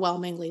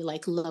overwhelmingly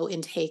low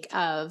intake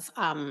of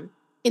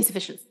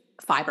insufficient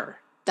fiber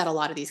that a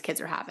lot of these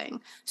kids are having.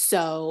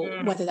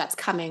 So whether that's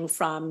coming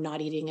from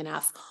not eating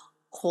enough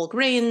whole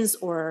grains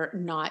or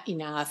not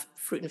enough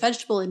fruit and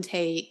vegetable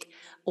intake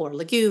or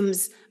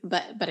legumes.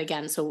 But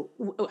again, so,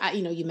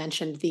 you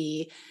mentioned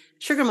the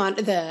sugar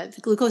the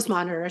glucose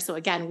monitor. So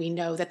again, we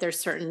know that there's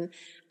certain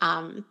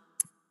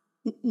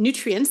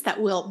nutrients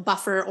that will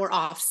buffer or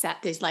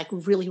offset these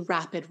really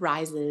rapid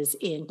rises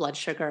in blood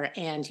sugar.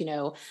 And,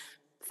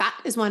 fat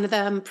is one of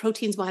them,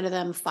 protein's one of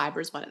them,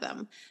 fiber is one of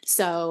them.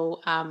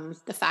 So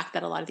the fact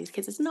that a lot of these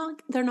kids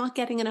they're not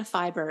getting enough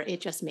fiber, it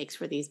just makes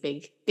for these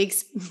big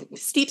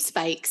steep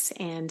spikes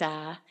and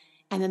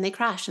then they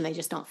crash and they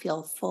just don't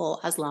feel full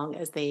as long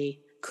as they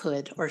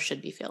could or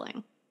should be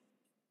feeling.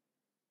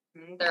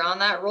 They're on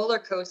that roller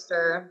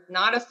coaster.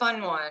 Not a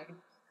fun one.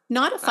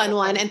 Not a fun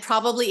one, and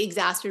probably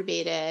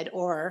exacerbated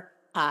or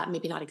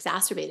maybe not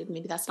exacerbated.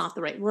 Maybe that's not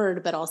the right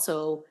word, but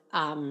also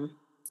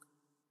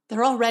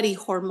they're already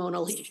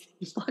hormonally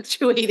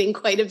fluctuating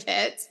quite a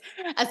bit,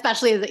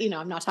 especially as,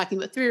 I'm not talking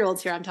about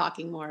 3-year-olds here. I'm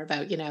talking more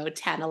about,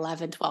 10,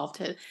 11, 12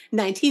 to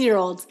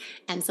 19-year-olds.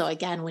 And so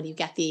again, when you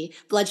get the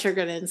blood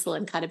sugar and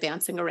insulin kind of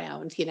bouncing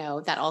around,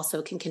 that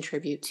also can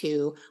contribute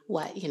to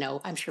what,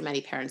 I'm sure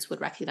many parents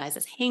would recognize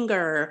as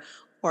hanger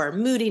or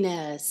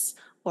moodiness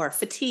or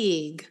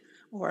fatigue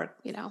or,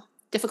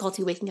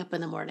 difficulty waking up in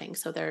the morning.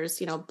 So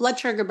there's, blood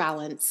sugar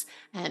balance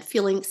and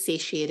feeling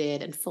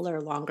satiated and fuller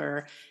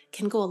longer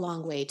can go a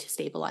long way to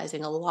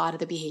stabilizing a lot of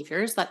the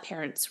behaviors that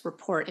parents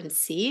report and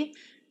see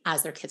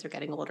as their kids are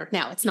getting older.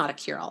 Now, it's not a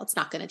cure-all. It's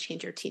not going to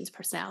change your teen's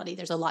personality.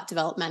 There's a lot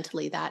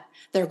developmentally that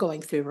they're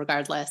going through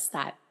regardless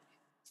that,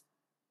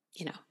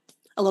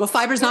 a little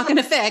fiber is not going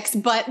to fix.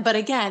 But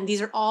again,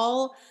 these are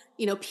all,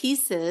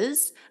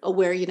 pieces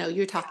where,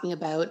 you're talking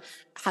about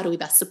how do we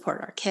best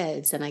support our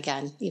kids? And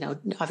again,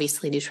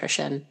 obviously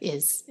nutrition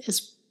is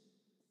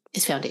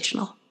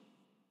foundational.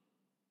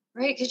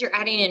 Right, because you're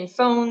adding in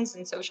phones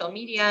and social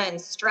media and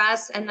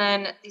stress. And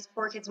then these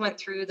poor kids went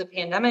through the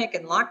pandemic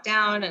and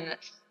lockdown. And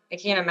I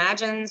can't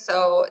imagine.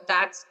 So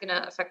that's going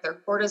to affect their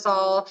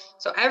cortisol.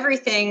 So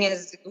everything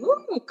is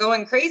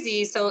going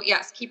crazy. So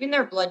yes, keeping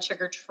their blood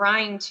sugar,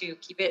 trying to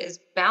keep it as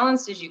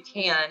balanced as you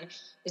can,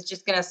 is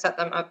just going to set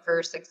them up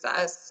for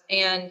success.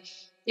 And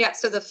yeah,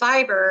 so the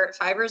fiber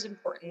is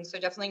important. So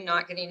definitely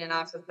not getting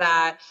enough of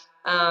that.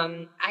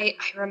 I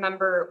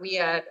remember we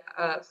had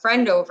a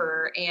friend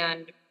over,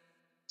 and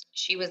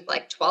she was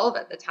like 12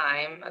 at the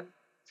time, a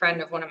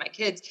friend of one of my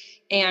kids.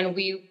 And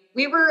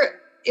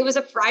it was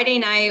a Friday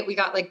night. We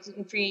got like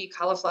gluten-free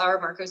cauliflower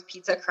Marco's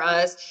pizza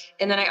crust.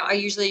 And then I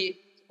usually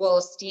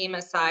will steam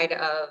a side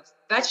of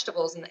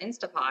vegetables in the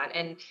Instapot,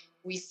 and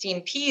we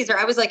steam peas. Or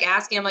I was like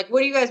asking, I'm like,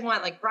 what do you guys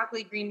want? Like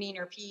broccoli, green bean,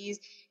 or peas?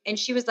 And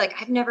she was like,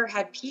 I've never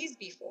had peas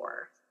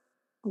before.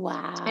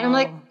 Wow. And I'm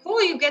like,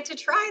 cool, you get to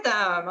try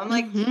them. I'm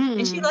like,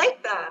 and she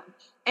liked them.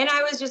 And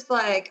I was just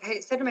like, I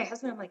said to my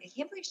husband, I'm like, I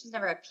can't believe she's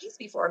never had peas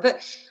before.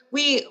 But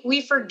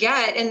we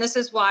forget, and this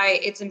is why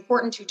it's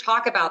important to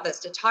talk about this,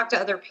 to talk to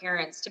other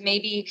parents, to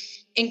maybe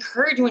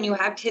encourage when you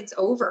have kids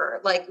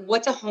over, like,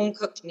 what's a home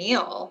cooked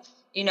meal,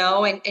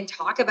 and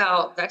talk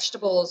about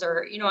vegetables.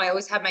 Or, I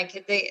always have my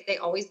kids, they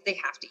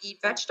have to eat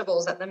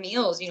vegetables at the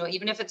meals,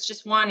 even if it's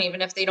just one,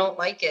 even if they don't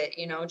like it,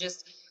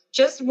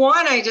 just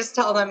one. I just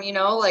tell them,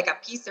 like a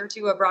piece or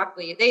two of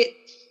broccoli. They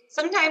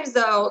sometimes,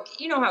 though,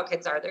 how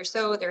kids are,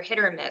 they're hit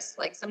or miss.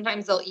 Like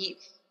sometimes they'll eat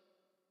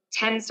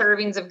 10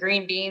 servings of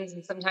green beans,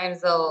 and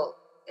sometimes there'll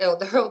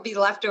be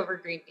leftover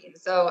green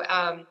beans. So,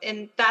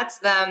 and that's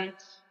them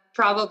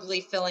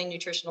probably filling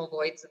nutritional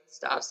voids and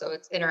stuff. So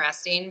it's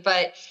interesting.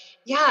 But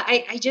yeah,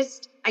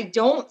 I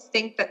don't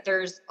think that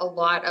there's a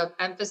lot of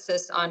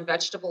emphasis on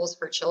vegetables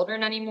for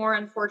children anymore,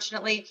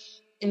 unfortunately.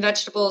 And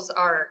vegetables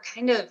are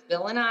kind of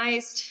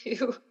villainized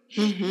too.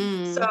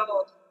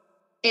 So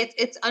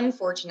it's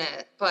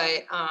unfortunate,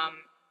 but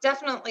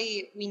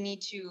definitely we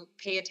need to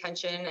pay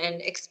attention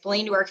and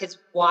explain to our kids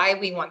why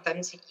we want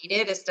them to eat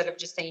it, instead of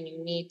just saying you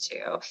need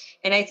to.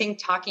 And I think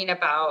talking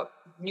about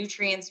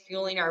nutrients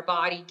fueling our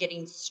body,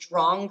 getting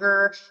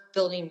stronger,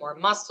 building more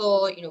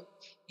muscle,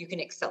 you can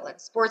excel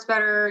at sports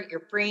better, your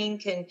brain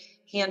can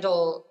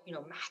handle,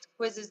 math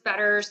quizzes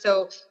better.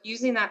 So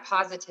using that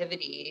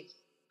positivity,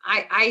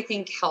 I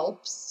think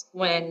helps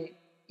when,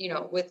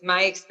 with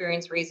my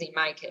experience raising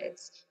my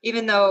kids,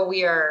 even though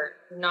we are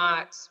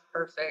not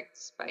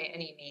perfect by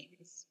any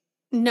means.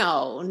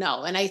 No.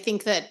 And I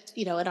think that,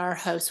 in our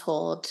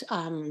household,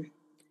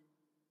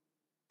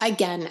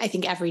 again, I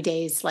think every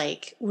day is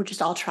like, we're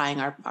just all trying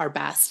our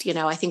best.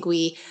 I think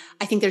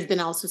there's been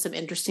also some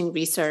interesting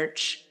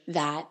research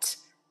that,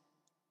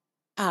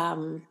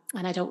 and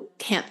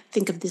can't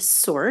think of this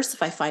source.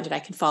 If I find it, I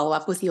can follow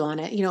up with you on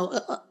it.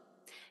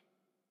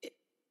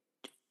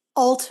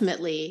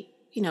 Ultimately,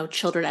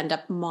 children end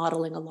up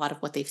modeling a lot of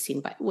what they've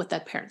seen by what their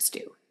parents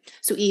do.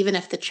 So even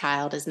if the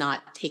child is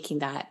not taking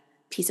that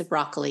piece of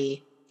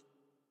broccoli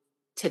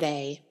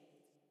today,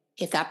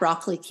 if that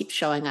broccoli keeps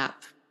showing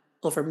up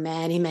over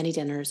many, many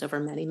dinners, over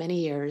many,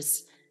 many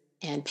years,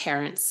 and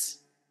parents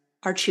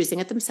are choosing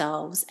it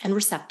themselves and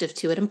receptive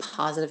to it and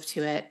positive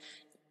to it,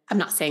 I'm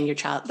not saying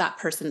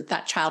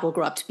that child will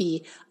grow up to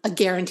be a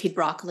guaranteed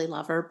broccoli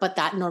lover, but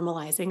that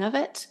normalizing of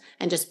it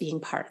and just being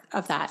part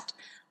of that,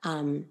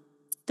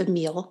 the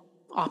meal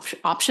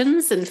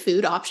options and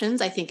food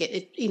options. I think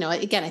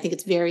again, I think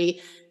it's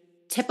very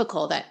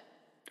typical that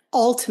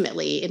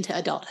ultimately into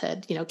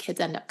adulthood, kids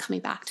end up coming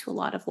back to a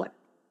lot of what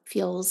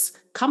feels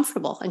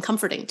comfortable and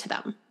comforting to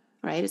them,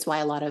 right? It's why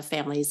a lot of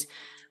families,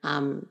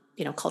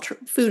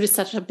 food is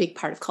such a big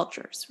part of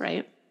cultures,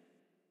 right?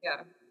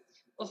 Yeah.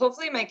 Well,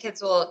 hopefully my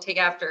kids will take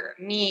after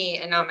me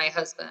and not my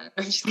husband.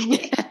 I'm just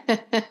kidding.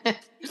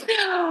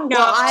 Well,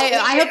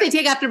 I hope they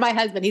take after my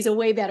husband. He's a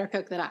way better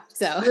cook than I.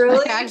 So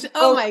really,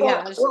 oh my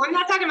gosh. Well, I'm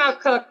not talking about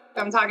cook.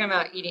 I'm talking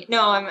about eating.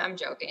 No, I'm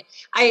joking.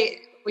 I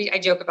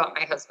joke about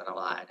my husband a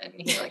lot, and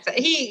he likes that.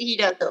 He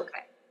does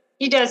okay.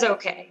 He does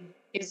okay.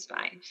 He's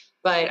fine.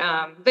 But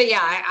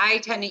yeah, I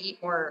tend to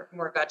eat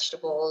more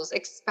vegetables,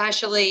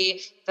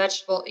 especially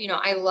vegetable.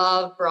 I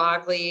love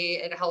broccoli.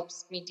 It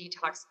helps me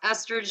detox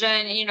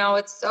estrogen.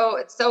 It's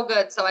so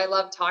good. So I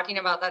love talking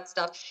about that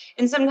stuff.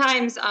 And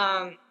sometimes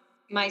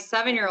my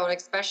 7-year-old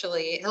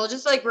especially, he'll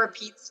just like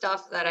repeat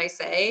stuff that I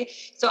say.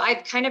 So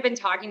I've kind of been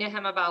talking to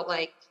him about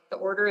like the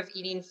order of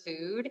eating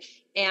food.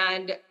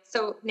 And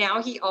so now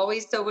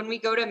so when we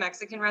go to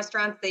Mexican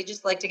restaurants, they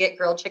just like to get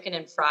grilled chicken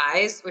and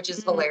fries, which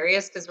is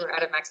hilarious because we're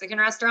at a Mexican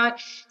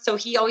restaurant. So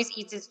he always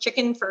eats his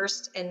chicken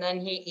first, and then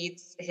he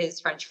eats his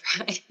French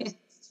fries.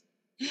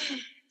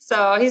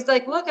 So he's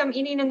like, look, I'm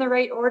eating in the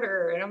right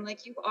order. And I'm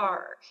like, you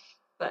are.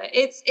 But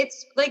it's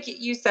like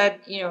you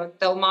said,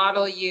 they'll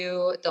model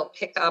you, they'll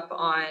pick up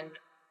on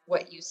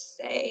what you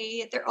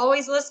say. They're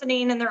always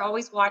listening and they're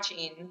always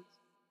watching.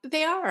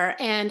 They are.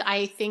 And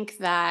I think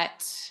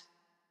that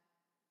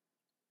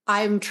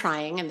I'm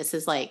trying, and this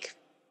is like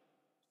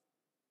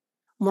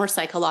more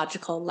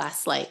psychological,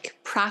 less like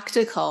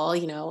practical,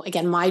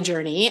 again, my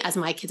journey as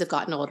my kids have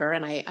gotten older,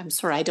 and I'm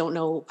sorry, I don't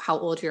know how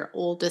old your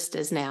oldest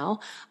is now,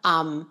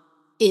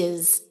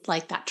 is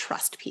like that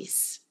trust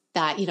piece.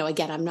 that, you know,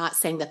 again, I'm not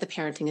saying that the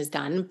parenting is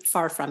done.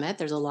 Far from it.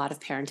 There's a lot of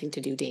parenting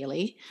to do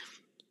daily.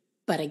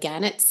 But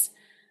again, it's,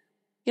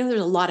 you know,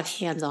 there's a lot of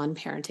hands-on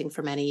parenting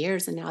for many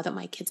years. And now that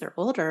my kids are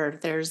older,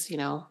 there's, you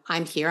know,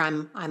 I'm here,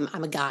 I'm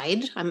a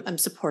guide, I'm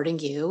supporting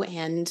you,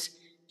 and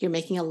you're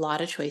making a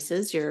lot of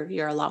choices.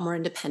 You're a lot more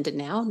independent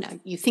now. Now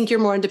you think you're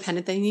more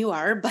independent than you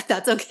are, but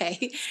that's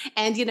okay.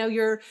 And, you know,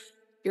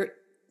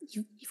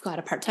 you've got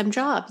a part-time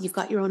job, you've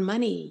got your own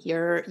money,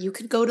 you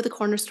could go to the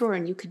corner store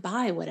and you could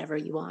buy whatever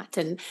you want.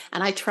 And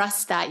I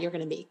trust that you're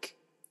going to make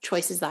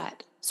choices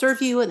that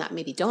serve you and that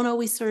maybe don't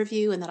always serve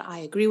you and that I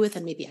agree with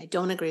and maybe I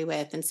don't agree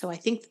with. And so I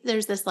think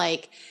there's this,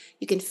 like,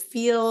 you can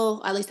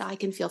feel, at least I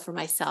can feel for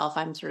myself,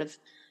 I'm sort of,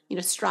 you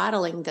know,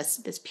 straddling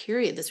this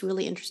period, this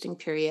really interesting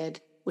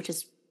period, which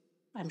is,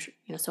 I'm sure,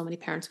 you know, so many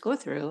parents go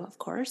through, of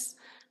course,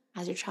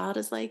 as your child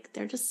is like,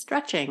 they're just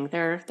stretching.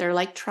 They're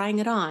like trying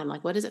it on.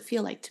 Like, what does it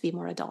feel like to be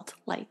more adult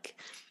like?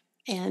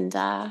 And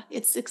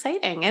it's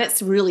exciting and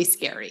it's really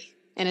scary.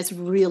 And it's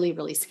really,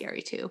 really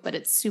scary too. But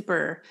it's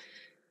super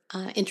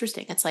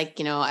interesting. It's like,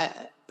 you know,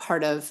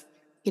 part of,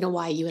 you know,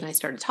 why you and I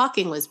started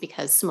talking was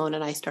because Simone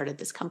and I started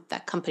this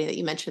that company that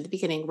you mentioned at the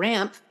beginning,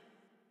 Ramp,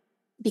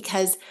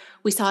 because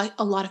we saw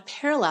a lot of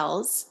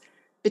parallels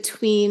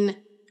between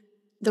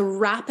the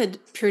rapid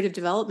period of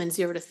development,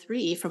 0 to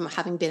 3, from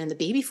having been in the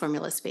baby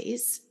formula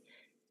space.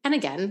 And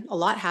again, a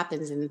lot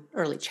happens in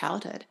early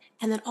childhood.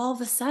 And then all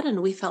of a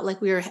sudden, we felt like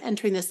we were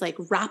entering this like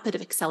rapid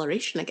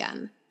acceleration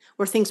again,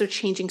 where things are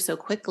changing so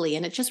quickly.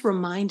 And it just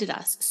reminded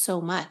us so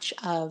much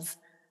of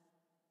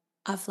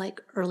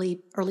like early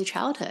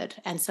childhood.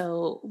 And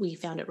so we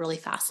found it really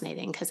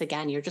fascinating because,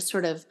 again, you're just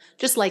sort of,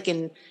 just like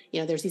in, you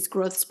know, there's these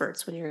growth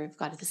spurts when you've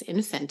got this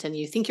infant and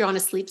you think you're on a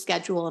sleep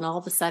schedule and all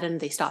of a sudden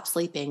they stop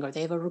sleeping or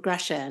they have a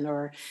regression,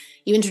 or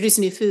you introduce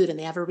a new food and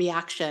they have a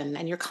reaction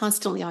and you're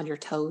constantly on your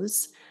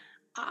toes.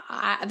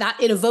 That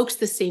it evokes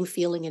the same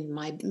feeling in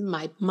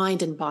my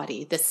mind and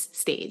body, this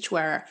stage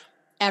where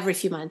every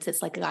few months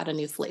it's like I got a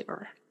new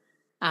flavor.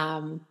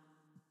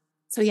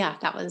 So yeah,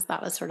 that was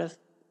sort of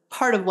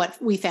part of what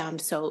we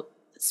found so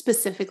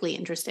specifically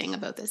interesting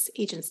about this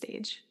age and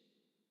stage.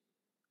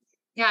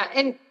 Yeah.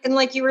 And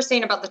like you were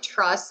saying about the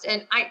trust,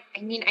 and I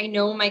mean, I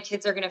know my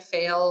kids are going to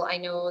fail. I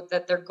know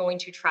that they're going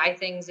to try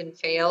things and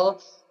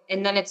fail.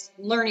 And then it's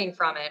learning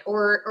from it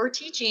or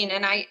teaching.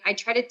 And I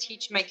try to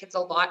teach my kids a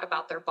lot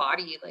about their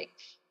body. Like,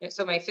 you know,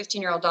 so my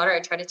 15-year-old daughter,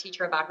 I try to teach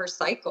her about her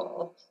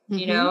cycle,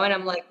 you know, and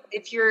I'm like,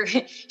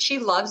 she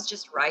loves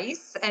just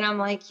rice. And I'm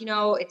like, you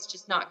know, it's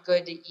just not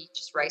good to eat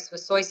just rice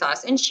with soy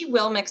sauce. And she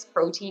will mix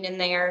protein in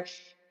there.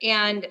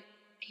 And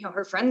you know,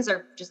 her friends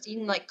are just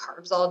eating like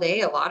carbs all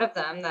day. A lot of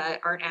them that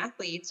aren't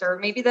athletes, or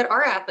maybe that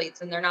are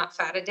athletes and they're not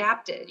fat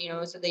adapted, you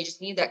know, so they just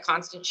need that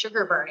constant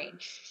sugar burning.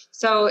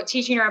 So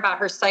teaching her about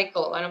her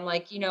cycle. And I'm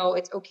like, you know,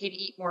 it's okay to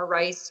eat more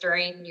rice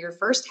during your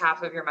first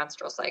half of your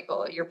menstrual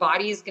cycle. Your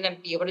body is going to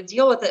be able to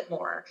deal with it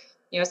more,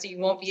 you know, so you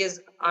won't be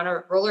as on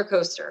a roller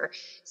coaster.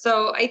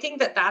 So I think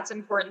that that's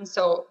important.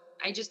 So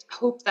I just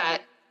hope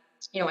that,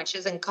 you know, when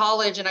she's in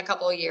college in a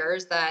couple of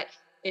years, that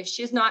if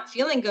she's not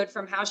feeling good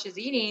from how she's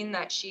eating,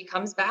 that she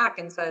comes back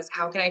and says,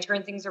 how can I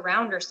turn things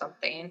around or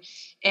something?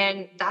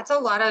 And that's a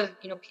lot of,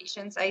 you know,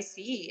 patients I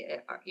see.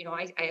 You know,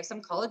 I have some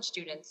college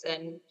students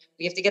and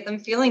we have to get them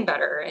feeling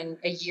better. And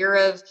a year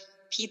of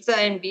pizza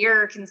and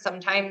beer can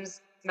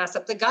sometimes mess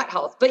up the gut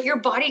health, but your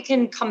body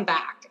can come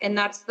back. And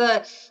that's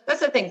the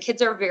thing.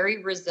 Kids are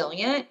very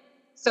resilient.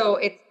 So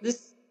it's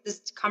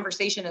this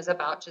conversation is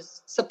about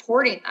just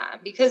supporting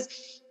them,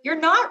 because you're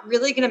not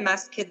really going to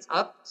mess kids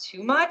up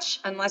too much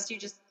unless you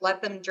just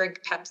let them drink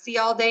Pepsi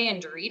all day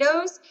and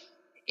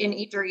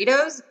eat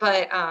Doritos,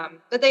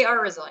 but they are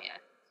resilient.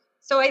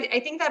 So I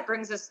think that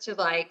brings us to,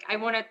 like, I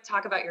want to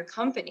talk about your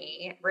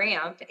company,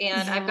 Ramp,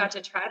 and I've got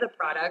to try the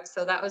product.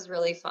 So that was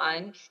really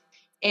fun.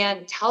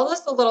 And tell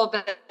us a little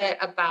bit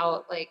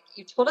about, like,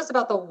 you told us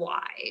about the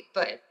why,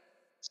 but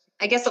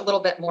I guess a little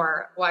bit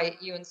more why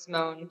you and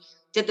Simone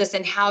did this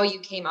and how you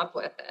came up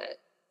with it.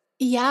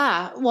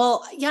 Yeah.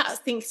 Well, yeah.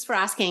 Thanks for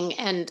asking.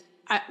 And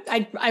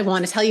I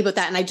want to tell you about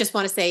that. And I just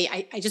want to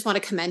say, I just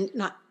want to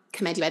not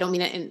commend you. I don't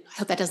mean it. And I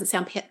hope that doesn't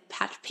sound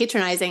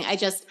patronizing.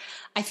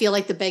 I feel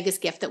like the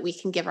biggest gift that we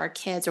can give our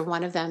kids, or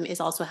one of them, is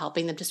also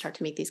helping them to start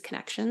to make these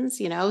connections,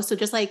 you know? So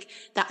just like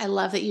that, I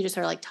love that you just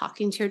are like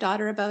talking to your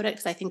daughter about it.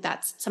 Cause I think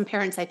that's, some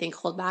parents, I think,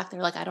 hold back.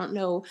 They're like, I don't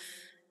know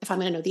if I'm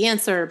going to know the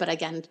answer. But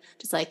again,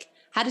 just like,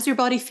 how does your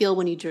body feel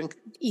when you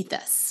eat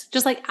this?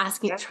 Just like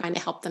asking, trying to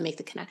help them make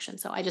the connection.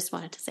 So I just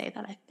wanted to say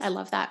that I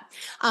love that.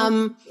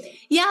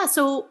 Yeah.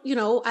 So, you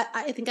know,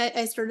 I think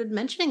I started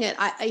mentioning it.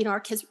 You know,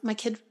 my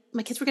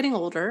kids were getting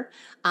older.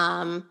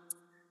 You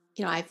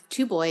know, I have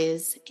 2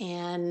 boys,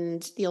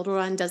 and the older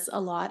one does a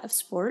lot of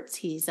sports.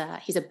 He's a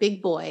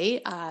big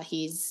boy.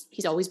 He's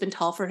always been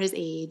tall for his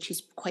age.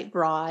 He's quite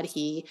broad.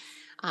 He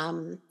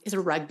is a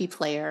rugby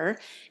player.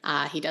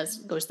 He goes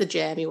to the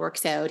gym. He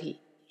works out.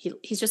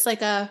 He's just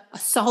like a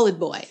solid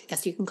boy, I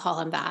guess you can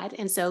call him that.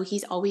 And so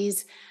he's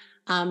always,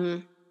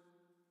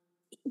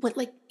 what,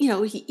 like, you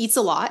know, he eats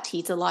a lot. He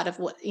eats a lot of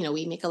what, you know,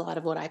 we make a lot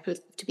of what I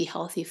put to be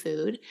healthy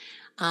food.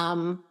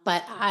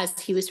 But as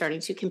he was starting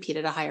to compete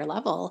at a higher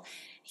level,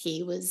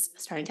 he was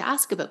starting to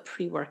ask about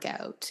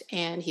pre-workout,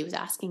 and he was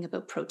asking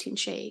about protein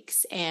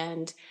shakes.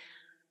 And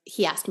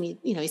he asked me,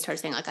 you know, he started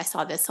saying, like, I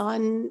saw this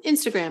on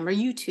Instagram or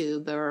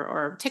YouTube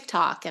or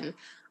TikTok. And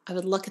I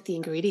would look at the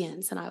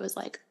ingredients and I was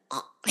like,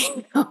 oh,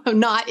 I'm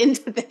not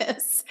into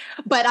this.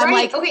 But I'm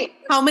Right. like, Okay.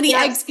 how many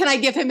Yes. eggs can I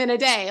give him in a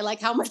day? Like,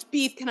 how much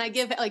beef can I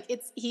give? Like,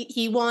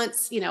 he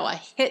wants, you know, a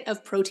hit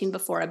of protein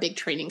before a big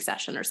training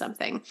session or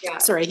something. Yeah.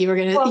 Sorry, you were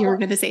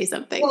gonna say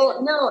something.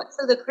 Well, no.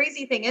 So the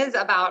crazy thing is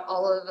about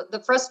all of the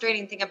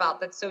frustrating thing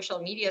about the social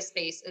media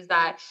space is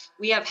that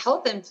we have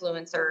health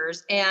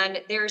influencers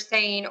and they're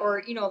saying,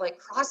 or, you know, like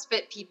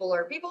CrossFit people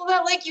or people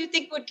that like you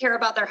think would care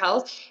about their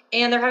health.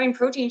 And they're having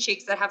protein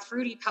shakes that have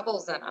fruity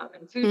pebbles in them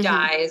and food Mm-hmm.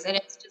 dyes. And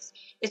it's just,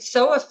 it's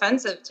so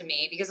offensive to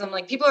me because I'm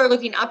like, people are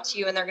looking up to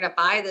you and they're going to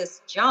buy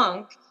this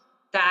junk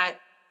that,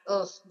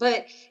 ugh.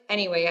 But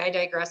anyway, I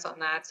digress on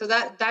that. So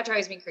that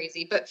drives me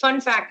crazy. But fun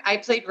fact, I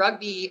played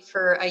rugby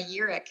for a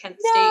year at Kent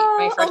State. No,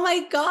 My oh freshman.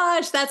 my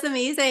gosh, that's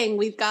amazing.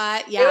 We've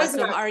got, It yeah, was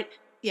some not. art.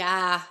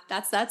 Yeah,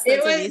 that's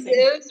amazing.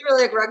 It was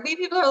really like rugby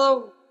people are a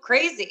little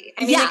crazy.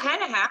 I mean, they Yeah,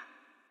 kind of have.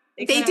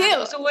 They they kind of have.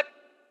 do. So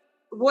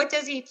what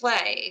does he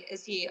play?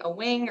 Is he a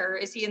wing or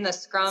is he in the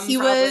scrum He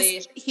was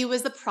probably? he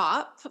was the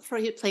prop for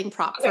he was playing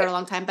prop for Okay. a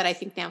long time, but I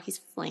think now he's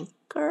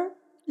flanker.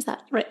 Is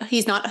that right?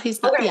 He's not. Okay.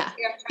 Yeah, Yeah. I'm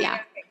trying yeah,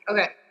 to think.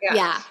 Okay. Yeah.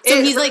 yeah.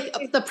 So he's like,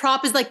 Rugby- the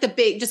prop is like the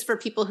big. Just for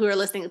people who are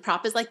listening, the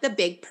prop is like the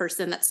big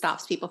person that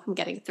stops people from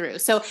getting through.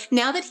 So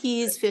now that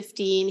he's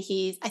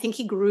 15, I think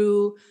he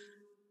grew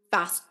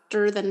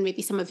faster than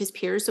maybe some of his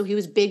peers. So he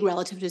was big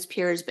relative to his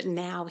peers, but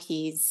now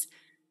he's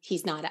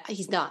not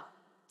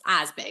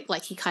as big.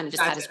 Like, he kind of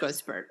just had his Gotcha. growth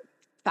spurt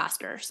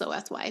faster. So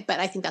that's why. But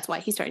I think that's why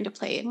he's starting to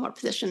play in more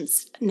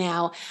positions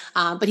now.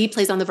 But he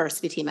plays on the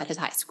varsity team at his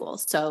high school.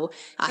 So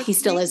he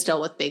still is still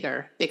with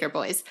bigger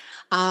boys.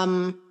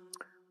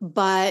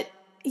 But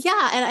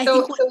yeah, and I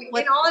think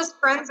And all his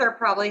friends are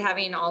probably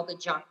having all the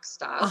junk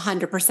stuff.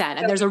 100%. And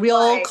So there's a he's real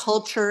like,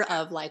 culture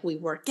of, like, we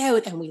work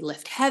out and we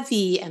lift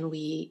heavy, and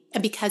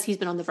because he's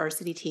been on the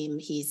varsity team,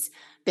 he's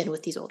been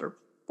with these older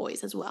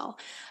boys as well.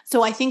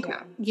 So I think,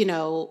 yeah. you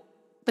know,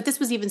 but this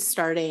was even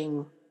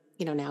starting,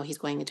 you know, now he's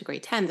going into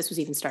grade 10. This was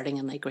even starting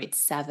in like grade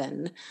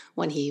 7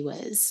 when he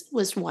was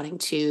wanting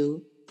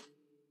to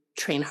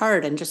train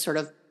hard and just sort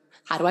of,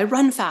 how do I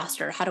run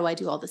faster? How do I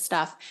do all this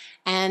stuff?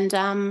 And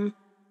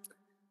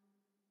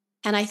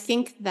I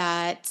think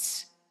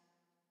that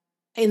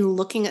in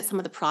looking at some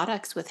of the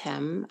products with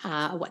him,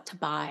 what to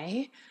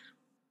buy,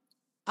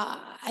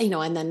 you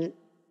know, and then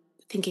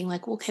thinking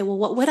like, okay, well,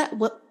 what,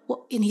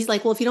 and he's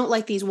like, well, if you don't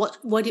like these, what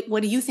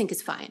do you think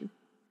is fine?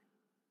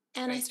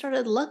 And I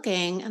started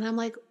looking and I'm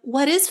like,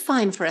 what is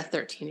fine for a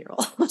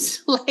 13-year-old?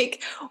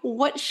 Like,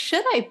 what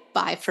should I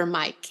buy for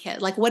my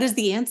kid? Like, what is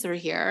the answer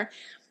here?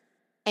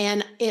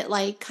 And it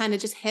like kind of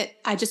just hit,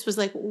 I just was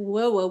like,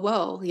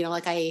 whoa. You know,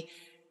 like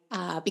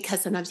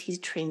because sometimes he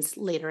trains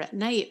later at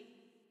night,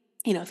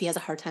 you know, if he has a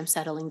hard time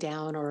settling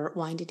down or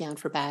winding down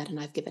for bed, and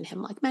I've given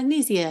him like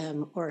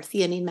magnesium or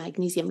theanine,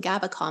 magnesium,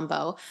 GABA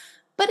combo,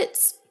 but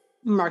it's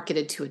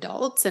marketed to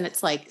adults and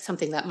it's like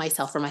something that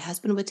myself or my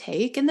husband would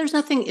take. And there's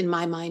nothing in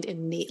my mind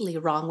innately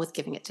wrong with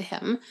giving it to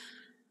him.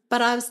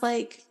 But I was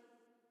like,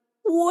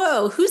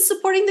 whoa, who's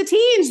supporting the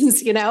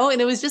teens? You know?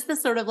 And it was just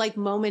this sort of like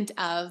moment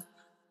of,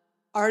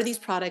 are these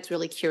products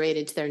really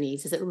curated to their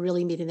needs? Is it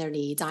really meeting their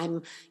needs?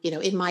 I'm, you know,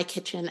 in my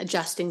kitchen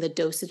adjusting the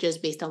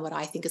dosages based on what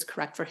I think is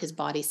correct for his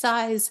body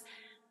size.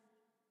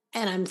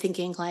 And I'm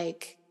thinking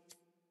like,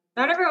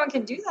 Not everyone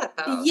can do that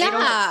though. They don't.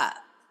 yeah.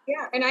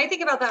 Yeah. And I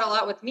think about that a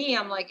lot with me.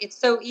 I'm like, it's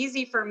so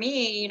easy for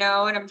me, you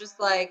know, and I'm just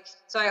like,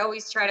 so I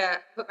always try to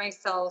put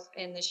myself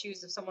in the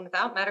shoes of someone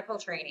without medical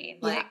training.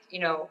 Like, you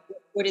know,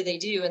 what do they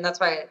do? And that's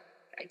why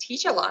I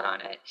teach a lot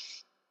on it.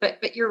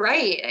 But you're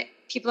right.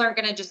 People aren't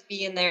going to just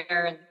be in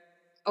there and,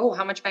 oh,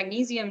 how much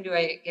magnesium do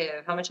I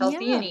give? How much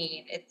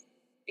L-theanine?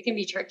 It can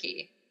be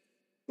tricky.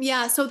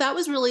 Yeah, so that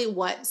was really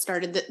what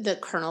started the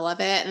kernel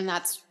of it. And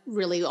that's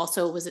really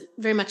also was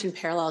very much in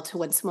parallel to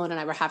when Simone and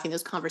I were having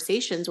those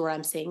conversations where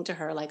I'm saying to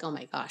her, like, oh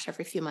my gosh,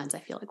 every few months I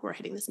feel like we're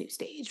hitting this new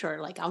stage,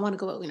 or like, I want to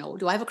go, you know,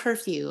 do I have a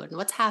curfew and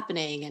what's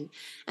happening?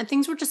 And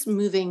things were just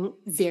moving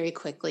very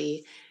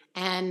quickly.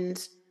 And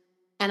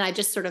I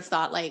just sort of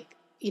thought, like,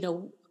 you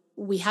know,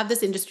 we have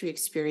this industry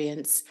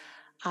experience.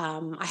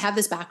 I have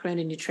this background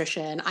in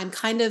nutrition. I'm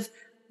kind of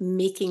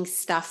making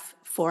stuff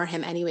for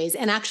him anyways.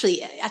 And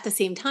actually at the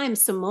same time,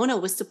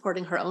 Simona was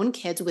supporting her own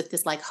kids with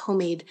this like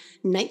homemade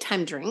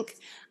nighttime drink,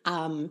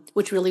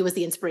 which really was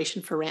the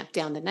inspiration for Ramp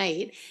Down the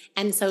Night.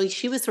 And so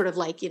she was sort of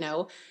like, you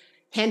know,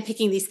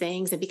 handpicking these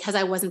things. And because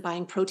I wasn't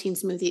buying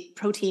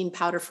protein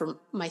powder for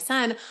my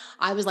son,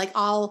 I was like,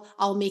 I'll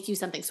make you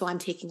something. So I'm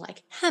taking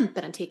like hemp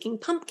and I'm taking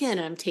pumpkin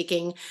and I'm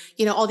taking,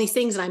 you know, all these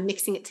things and I'm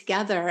mixing it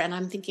together. And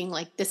I'm thinking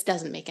like, this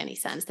doesn't make any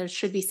sense. There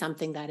should be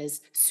something that is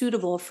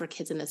suitable for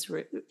kids in this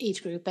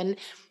age group.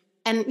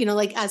 And, you know,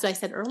 like, as I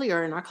said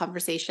earlier in our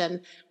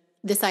conversation,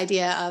 this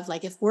idea of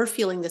like, if we're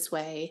feeling this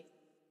way,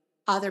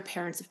 other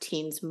parents of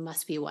teens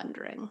must be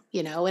wondering,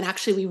 and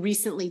actually we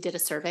recently did a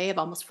survey of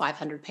almost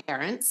 500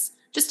 parents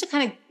just to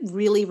kind of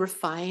really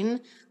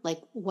refine like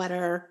what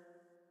are,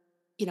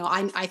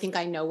 I think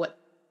I know what,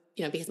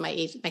 because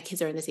my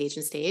kids are in this age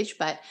and stage,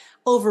 but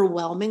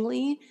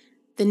overwhelmingly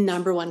the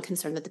number one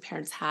concern that the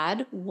parents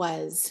had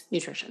was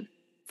nutrition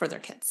for their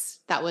kids.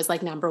 That was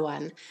like number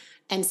one.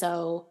 And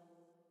so,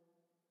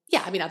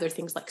 yeah, I mean, other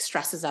things like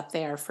stress is up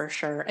there for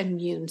sure.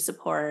 Immune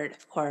support,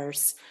 of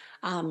course.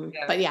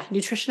 But yeah,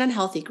 nutrition and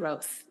healthy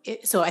growth.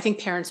 So I think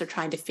parents are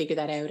trying to figure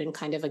that out, and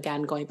kind of,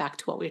 again, going back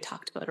to what we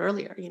talked about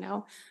earlier,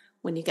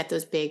 when you get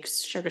those big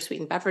sugar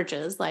sweetened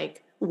beverages,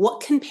 like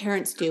what can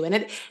parents do? And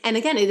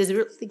again, this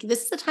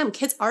is the time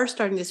kids are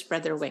starting to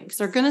spread their wings.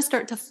 They're going to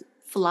start to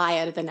fly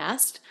out of the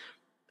nest.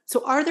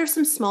 So are there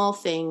some small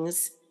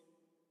things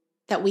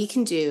that we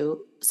can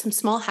do, some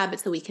small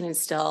habits that we can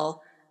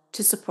instill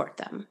to support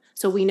them?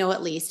 So we know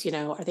at least,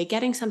 are they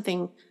getting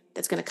something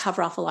that's going to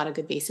cover off a lot of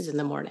good bases in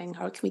the morning?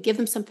 Or can we give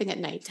them something at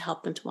night to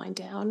help them to wind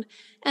down?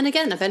 And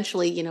again,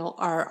 eventually,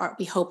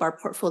 we hope our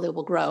portfolio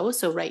will grow.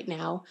 So right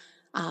now,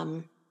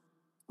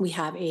 we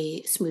have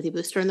a smoothie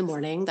booster in the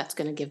morning that's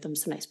going to give them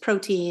some nice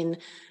protein,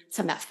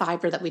 some of that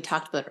fiber that we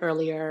talked about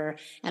earlier,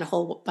 and a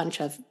whole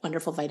bunch of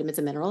wonderful vitamins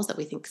and minerals that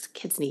we think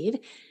kids need.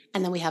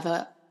 And then we have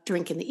a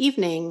drink in the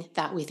evening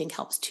that we think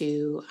helps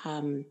to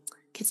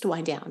kids to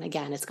wind down.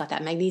 Again, it's got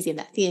that magnesium,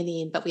 that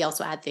theanine, but we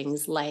also add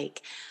things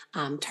like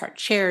tart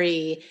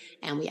cherry,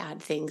 and we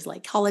add things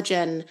like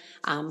collagen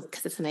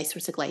because it's a nice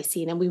source of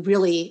glycine. And we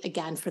really,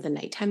 again, for the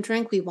nighttime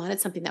drink, we wanted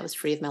something that was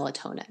free of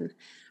melatonin.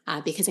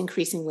 Because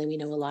increasingly we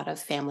know a lot of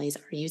families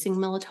are using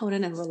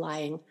melatonin and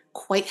relying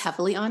quite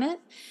heavily on it.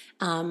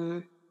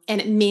 And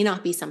it may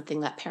not be something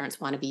that parents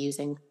want to be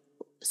using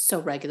so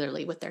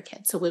regularly with their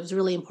kids. So it was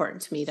really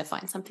important to me to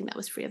find something that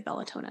was free of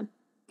melatonin.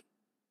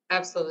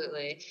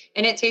 Absolutely.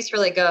 And it tastes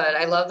really good.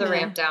 I love the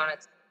ramp down.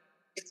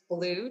 It's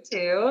blue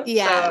too.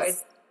 Yes. So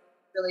it's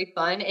really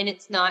fun, and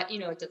it's not,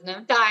 it doesn't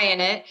have dye in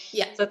it.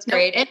 Yeah. So it's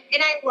great. And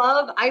I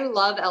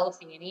love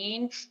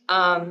L-theanine.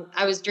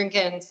 I was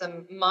drinking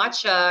some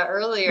matcha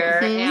earlier,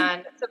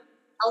 and so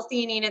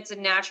L-theanine, it's a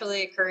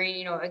naturally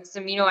occurring, it's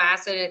amino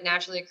acid. It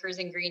naturally occurs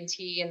in green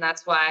tea. And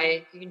that's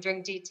why you can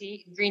drink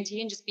green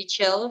tea and just be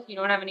chill. You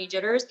don't have any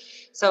jitters.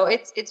 So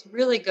it's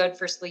really good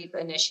for sleep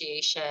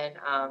initiation.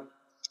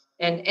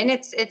 And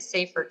it's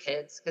safe for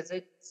kids because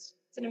it's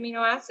an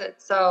amino acid.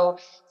 So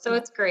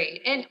it's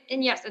great. And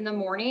yes, in the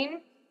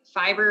morning,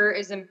 fiber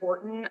is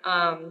important.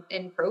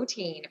 And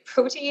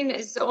protein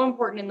is so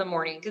important in the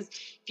morning, because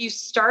if you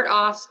start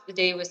off the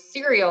day with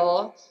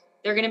cereal,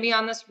 they're going to be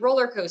on this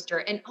roller coaster.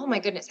 And oh my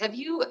goodness,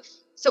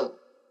 so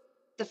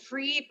the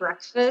free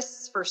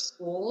breakfasts for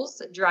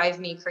schools drive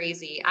me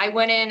crazy. I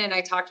went in and I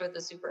talked with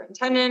the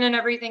superintendent and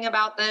everything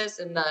about this,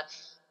 and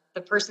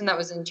the person that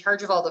was in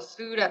charge of all the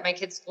food at my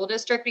kids' school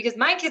district, because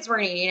my kids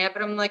weren't eating it.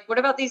 But I'm like, what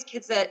about these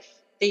kids that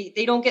they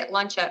don't get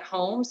lunch at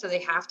home, so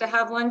they have to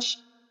have lunch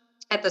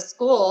at the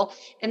school,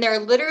 and they're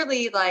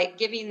literally like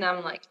giving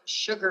them like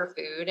sugar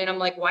food. And I'm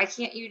like, why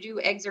can't you do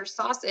eggs or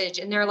sausage?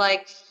 And they're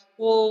like,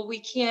 well, we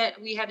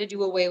had to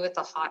do away with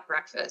the hot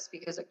breakfast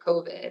because of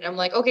COVID. I'm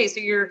like, okay, so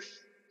you're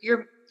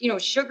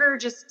sugar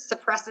just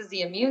suppresses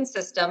the immune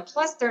system.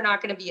 Plus they're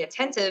not going to be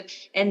attentive.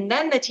 And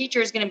then the teacher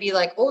is going to be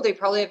like, oh, they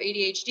probably have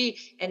ADHD.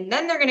 And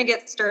then they're going to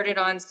get started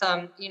on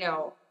some,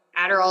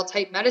 Adderall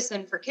type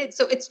medicine for kids.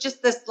 So it's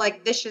just this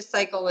like vicious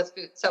cycle with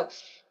food. So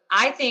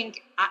I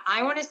think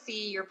I want to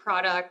see your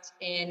product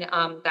in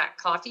that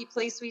coffee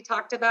place we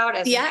talked about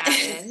as an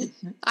add-in.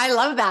 I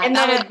love that. And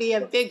that would be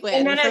a big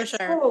win for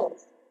sure.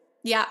 Schools.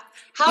 Yeah.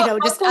 How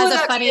just cool as would a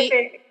that funny be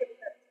if it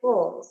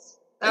schools?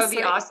 That would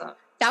be awesome.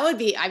 That would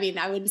be, I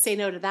wouldn't say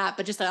no to that,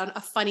 but just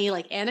a funny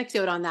like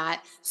anecdote on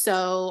that.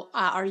 So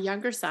our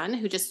younger son,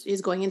 who just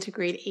is going into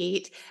grade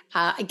 8,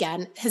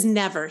 again, has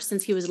never,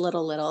 since he was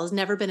little, has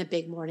never been a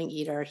big morning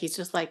eater. He's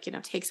just like,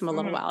 takes him a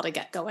little while to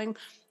get going.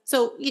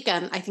 So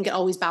again, I think it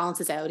always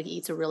balances out. He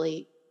eats a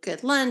really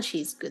good lunch.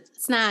 He's good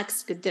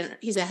snacks, good dinner.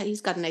 He's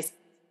got a nice,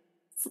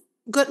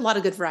 lot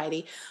of good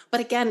variety.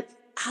 But again,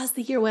 as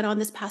the year went on,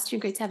 this past year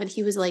in grade 7,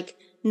 he was like,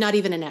 not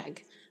even an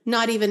egg.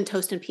 Not even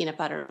toast and peanut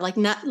butter,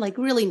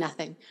 really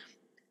nothing.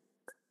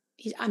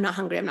 I'm not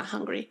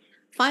hungry.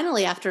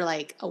 Finally, after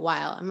like a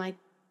while, I'm like,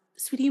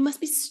 sweetie, you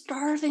must be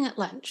starving at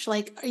lunch.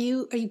 Like, are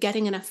you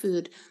getting enough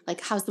food? Like,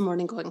 how's the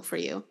morning going for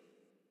you?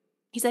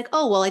 He's like,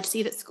 oh, well, I just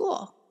eat at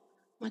school.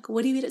 I'm like,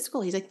 what do you eat at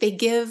school? He's like,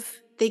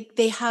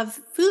 they have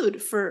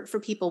food for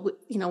people,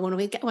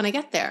 when I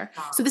get there.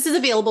 Wow. So this is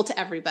available to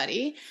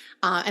everybody.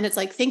 And it's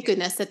like, thank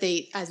goodness that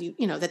they,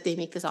 that they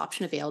make this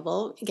option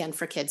available again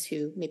for kids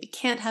who maybe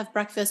can't have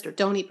breakfast or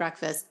don't eat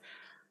breakfast.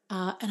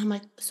 And I'm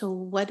like, so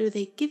what do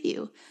they give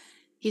you?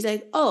 He's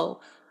like, a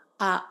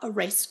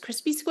Rice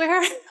Krispie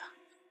square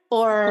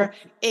or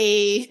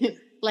a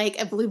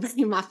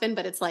blueberry muffin,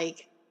 but it's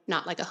like,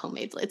 not like a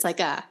homemade, it's like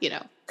a,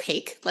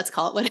 cake. Let's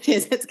call it what it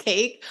is. It's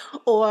cake,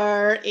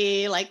 or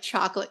a like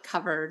chocolate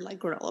covered like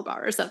granola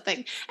bar or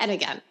something. And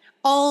again,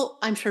 all,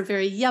 I'm sure,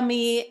 very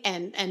yummy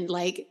and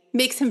like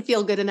makes him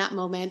feel good in that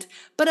moment.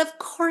 But of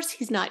course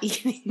he's not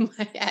eating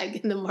my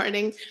egg in the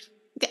morning.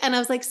 And I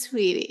was like,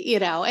 sweetie,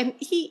 and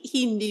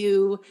he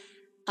knew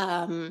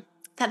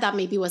that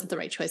maybe wasn't the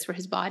right choice for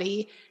his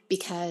body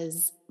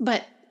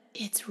but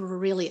it's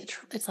really,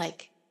 it's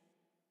like,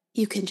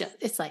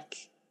 it's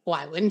like,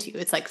 why wouldn't you?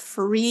 It's like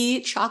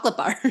free chocolate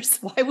bars.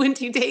 Why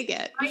wouldn't you take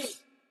it?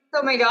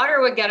 So my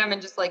daughter would get them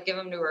and just like give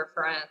them to her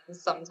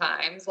friends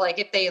sometimes, like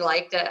if they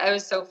liked it. It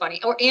was so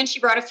funny. And she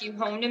brought a few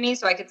home to me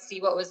so I could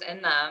see what was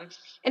in them.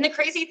 And the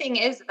crazy thing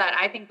is that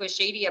I think was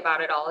shady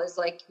about it all is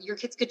like your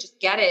kids could just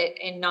get it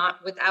and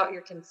not without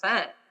your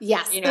consent.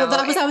 Yes. Well,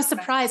 I was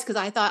surprised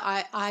because I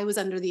thought I was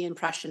under the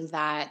impression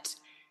that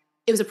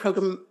it was a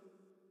program.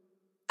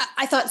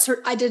 I thought,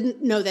 I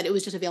didn't know that it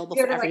was just available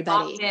for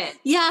everybody.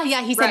 Yeah.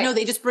 He said, no,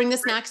 they just bring the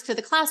snacks to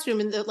the classroom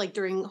and like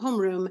during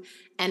homeroom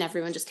and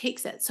everyone just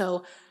takes it.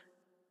 So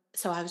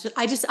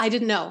I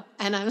didn't know.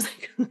 And I was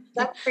like,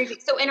 that's crazy.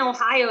 So in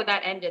Ohio,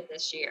 that ended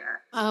this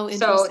year. Oh,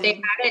 interesting. So they've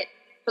had it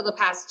for the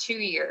past 2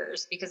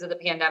 years because of the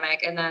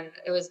pandemic, and then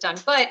it was done.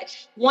 But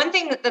one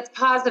thing that's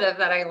positive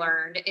that I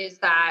learned is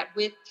that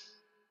with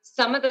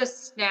some of the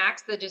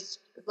snacks that just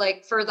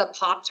like for the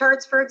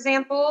Pop-Tarts, for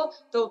example,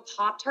 the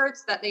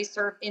Pop-Tarts that they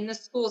serve in the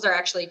schools are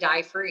actually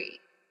dye-free.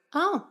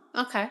 Oh,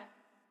 okay.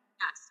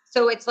 Yes.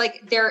 So it's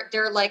like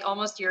they're like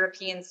almost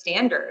European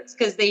standards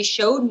because they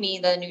showed me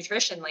the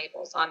nutrition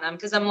labels on them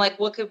because I'm like,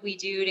 what could we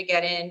do to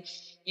get in,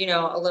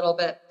 a little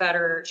bit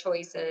better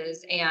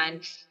choices?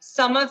 And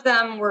some of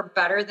them were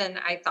better than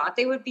I thought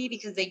they would be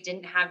because they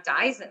didn't have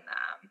dyes in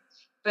them.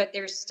 But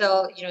they're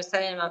still,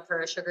 setting them up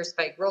for a sugar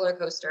spike roller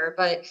coaster.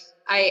 But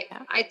I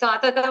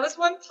thought that was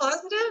one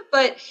positive.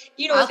 But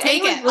I'll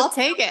take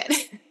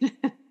it.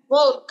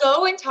 Well,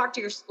 go and talk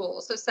to your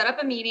school. So set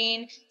up a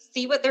meeting,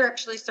 see what they're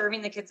actually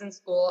serving the kids in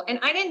school. And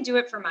I didn't do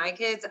it for my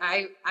kids.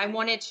 I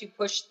wanted to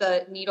push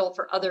the needle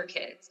for other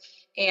kids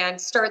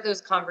and start those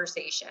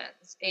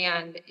conversations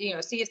and,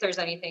 see if there's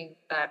anything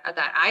that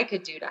I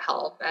could do to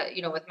help,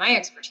 with my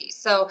expertise.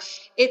 So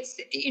it's,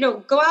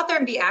 go out there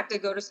and be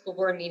active, go to school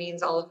board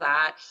meetings, all of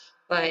that.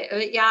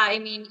 But yeah, I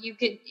mean, you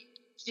could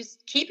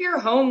just keep your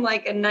home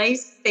like a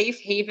nice safe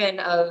haven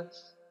of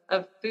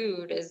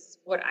food is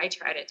what I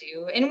try to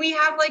do. And we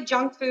have like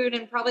junk food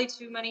and probably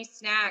too many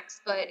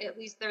snacks, but at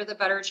least they're the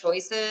better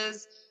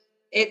choices.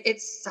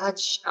 It's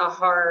such a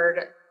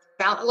hard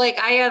balance. Like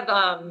I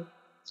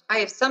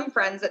have some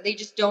friends that they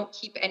just don't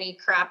keep any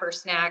crap or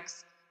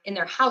snacks in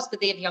their house, but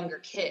they have younger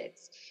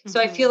kids. So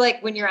I feel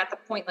like when you're at the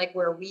point like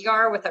where we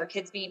are with our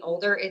kids being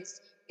older,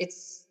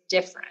 it's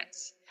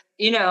different.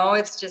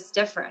 It's just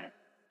different.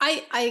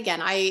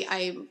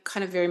 I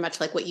kind of very much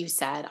like what you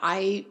said.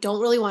 I don't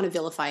really want to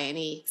vilify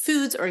any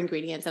foods or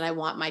ingredients, and I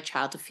want my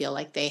child to feel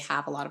like they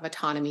have a lot of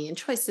autonomy and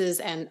choices,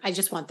 and I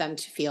just want them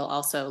to feel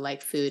also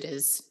like food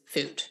is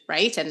food,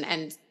 right?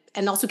 And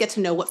also get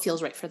to know what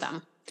feels right for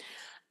them.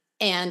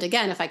 And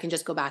again, if I can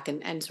just go back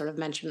and sort of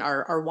mention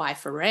our why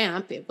for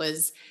RAMP, it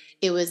was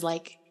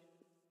like,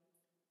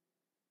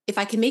 if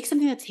I can make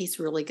something that tastes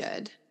really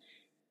good,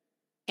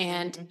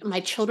 and my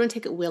children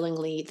take it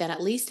willingly, then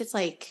at least it's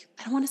like,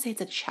 I don't want to say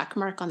it's a check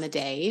mark on the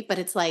day, but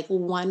it's like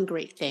one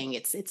great thing.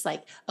 It's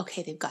like,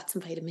 okay, they've got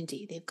some vitamin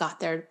D, they've got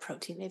their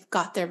protein, they've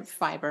got their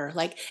fiber.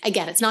 Like,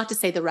 again, it's not to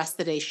say the rest of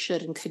the day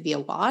should and could be a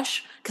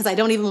wash, because I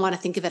don't even want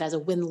to think of it as a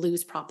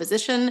win-lose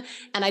proposition.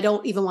 And I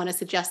don't even want to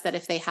suggest that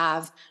if they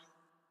have,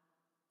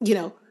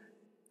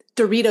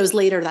 Doritos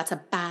later, that's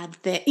a bad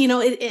thing.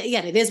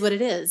 It is what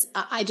it is.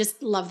 I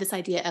just love this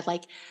idea of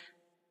like,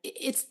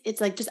 it's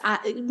like just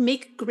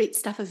make great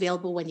stuff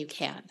available when you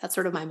can. That's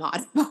sort of my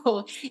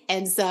motto.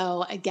 And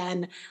so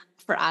again,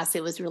 for us,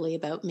 it was really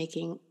about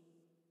making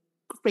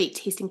great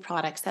tasting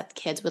products that the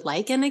kids would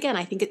like. And again,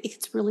 I think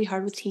it's really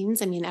hard with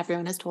teens. I mean,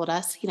 everyone has told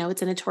us,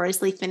 it's a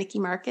notoriously finicky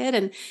market,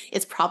 and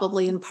it's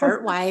probably in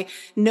part why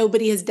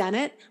nobody has done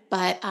it.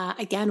 But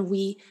again,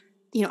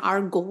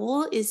 our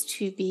goal is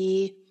to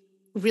be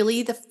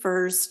really the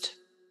first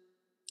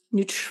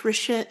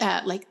nutrition,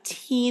 like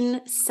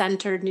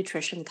teen-centered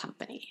nutrition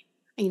company.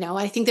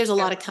 I think there's a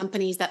lot of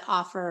companies that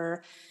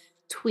offer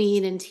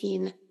tween and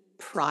teen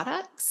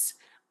products,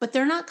 but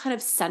they're not kind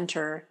of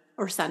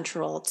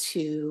central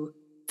to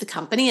the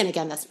company. And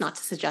again, that's not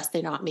to suggest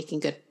they're not making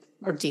good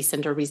or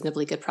decent or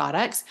reasonably good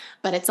products,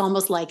 but it's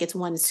almost like it's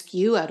one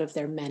SKU out of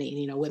their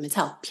many, women's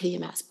health,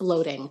 PMS,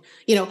 bloating,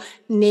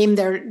 name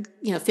their,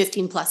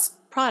 15 plus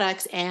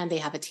products, and they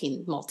have a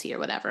teen multi or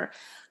whatever.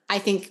 I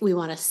think we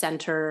want to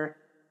center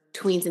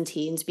tweens and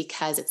teens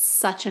because it's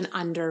such an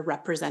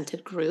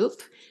underrepresented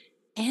group,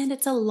 and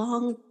it's a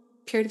long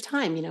period of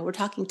time. We're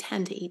talking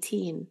 10 to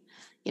 18,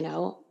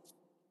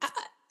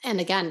 and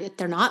again,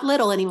 they're not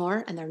little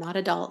anymore, and they're not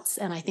adults.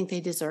 And I think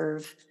they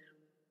deserve,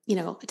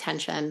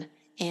 attention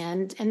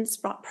and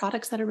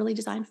products that are really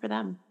designed for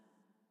them.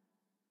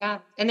 Yeah.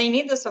 And they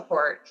need the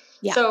support.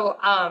 Yeah. So,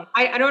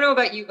 I don't know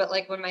about you, but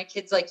like when my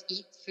kids like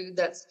eat food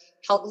that's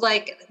healthy,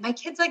 like my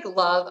kids like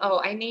love,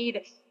 I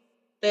made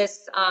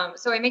this,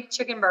 so I make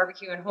chicken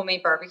barbecue and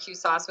homemade barbecue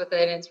sauce with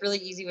it. And it's really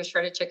easy with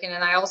shredded chicken.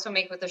 And I also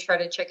make with the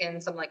shredded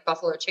chicken some like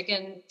buffalo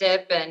chicken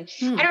dip. And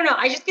I don't know,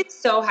 I just get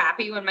so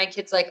happy when my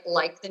kids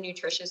like the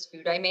nutritious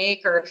food I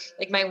make, or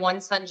like my one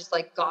son just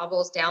like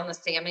gobbles down the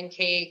salmon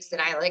cakes and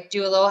I like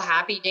do a little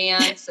happy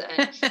dance.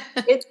 And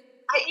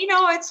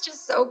it's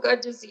just so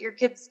good to see your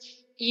kids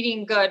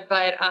eating good.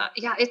 But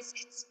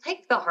it's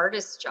like the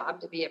hardest job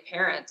to be a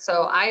parent.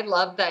 So I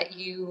love that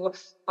you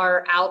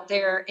are out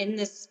there in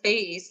this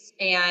space,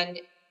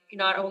 and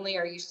not only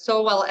are you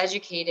so well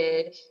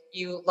educated,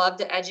 you love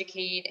to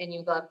educate and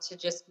you love to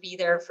just be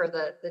there for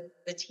the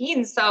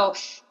teens. So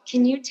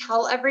can you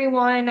tell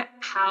everyone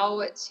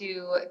how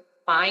to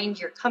find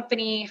your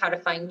company, how to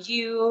find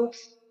you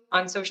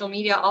on social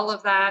media, all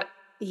of that?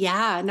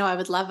 Yeah, no,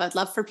 I'd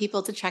love for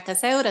people to check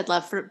us out. I'd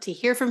love to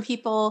hear from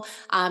people.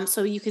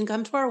 So you can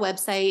come to our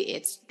website.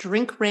 It's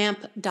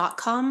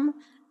drinkramp.com.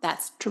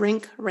 That's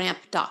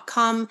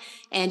drinkramp.com.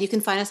 And you can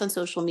find us on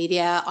social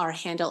media. Our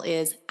handle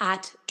is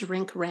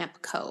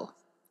 @drinkrampco.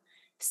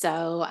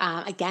 So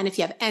again, if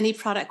you have any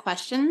product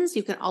questions,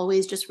 you can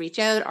always just reach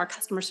out. Our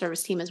customer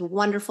service team is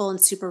wonderful and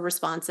super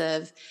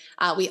responsive.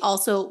 We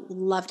also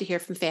love to hear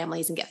from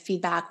families and get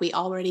feedback. We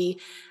already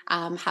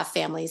have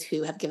families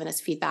who have given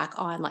us feedback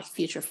on like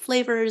future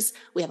flavors.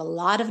 We have a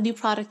lot of new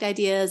product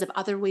ideas of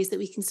other ways that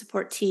we can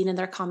support teen and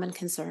their common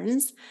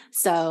concerns.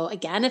 So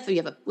again, if we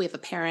have a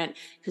parent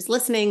who's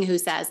listening who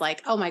says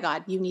like, oh my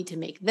God, you need to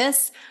make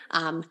this,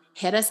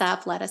 hit us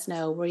up, let us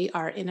know. We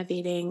are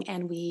innovating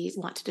and we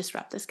want to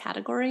disrupt this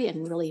category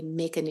and really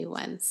make a new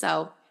one.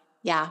 So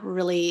yeah, we're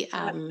really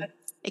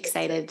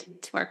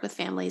excited to work with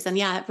families. And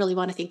yeah, I really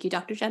want to thank you,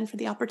 Dr. Jen, for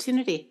the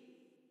opportunity.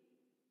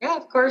 Yeah,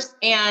 of course.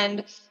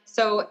 And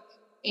so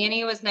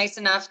Annie was nice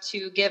enough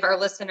to give our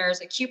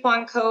listeners a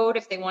coupon code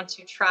if they want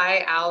to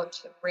try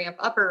out Ramp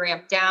Up or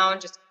Ramp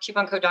Down, just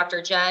coupon code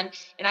Dr. Jen.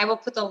 And I will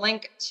put the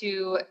link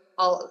to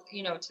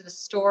to the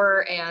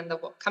store and the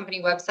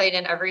company website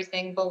and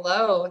everything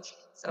below.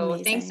 So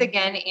Amazing. Thanks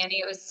again,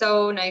 Annie. It was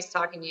so nice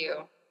talking to you.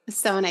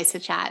 So nice to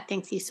chat.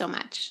 Thank you so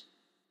much.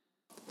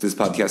 This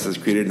podcast is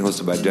created and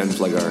hosted by Jen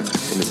Flegar and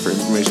is for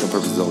informational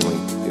purposes only.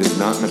 It is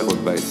not medical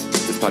advice.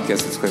 This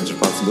podcast disclaims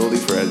responsibility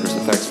for adverse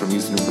effects from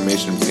use and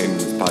information contained in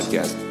this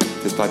podcast.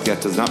 This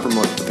podcast does not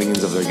promote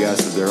opinions of their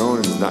guests as their own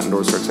and does not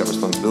endorse or accept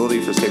responsibility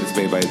for statements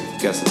made by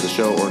guests of the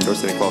show or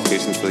endorse any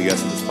qualifications for the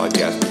guests of this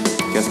podcast.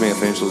 Guests may have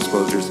financial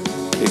disclosures.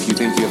 If you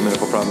think you have a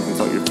medical problem,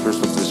 consult your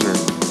personal physician or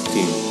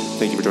team.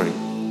 Thank you for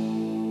joining.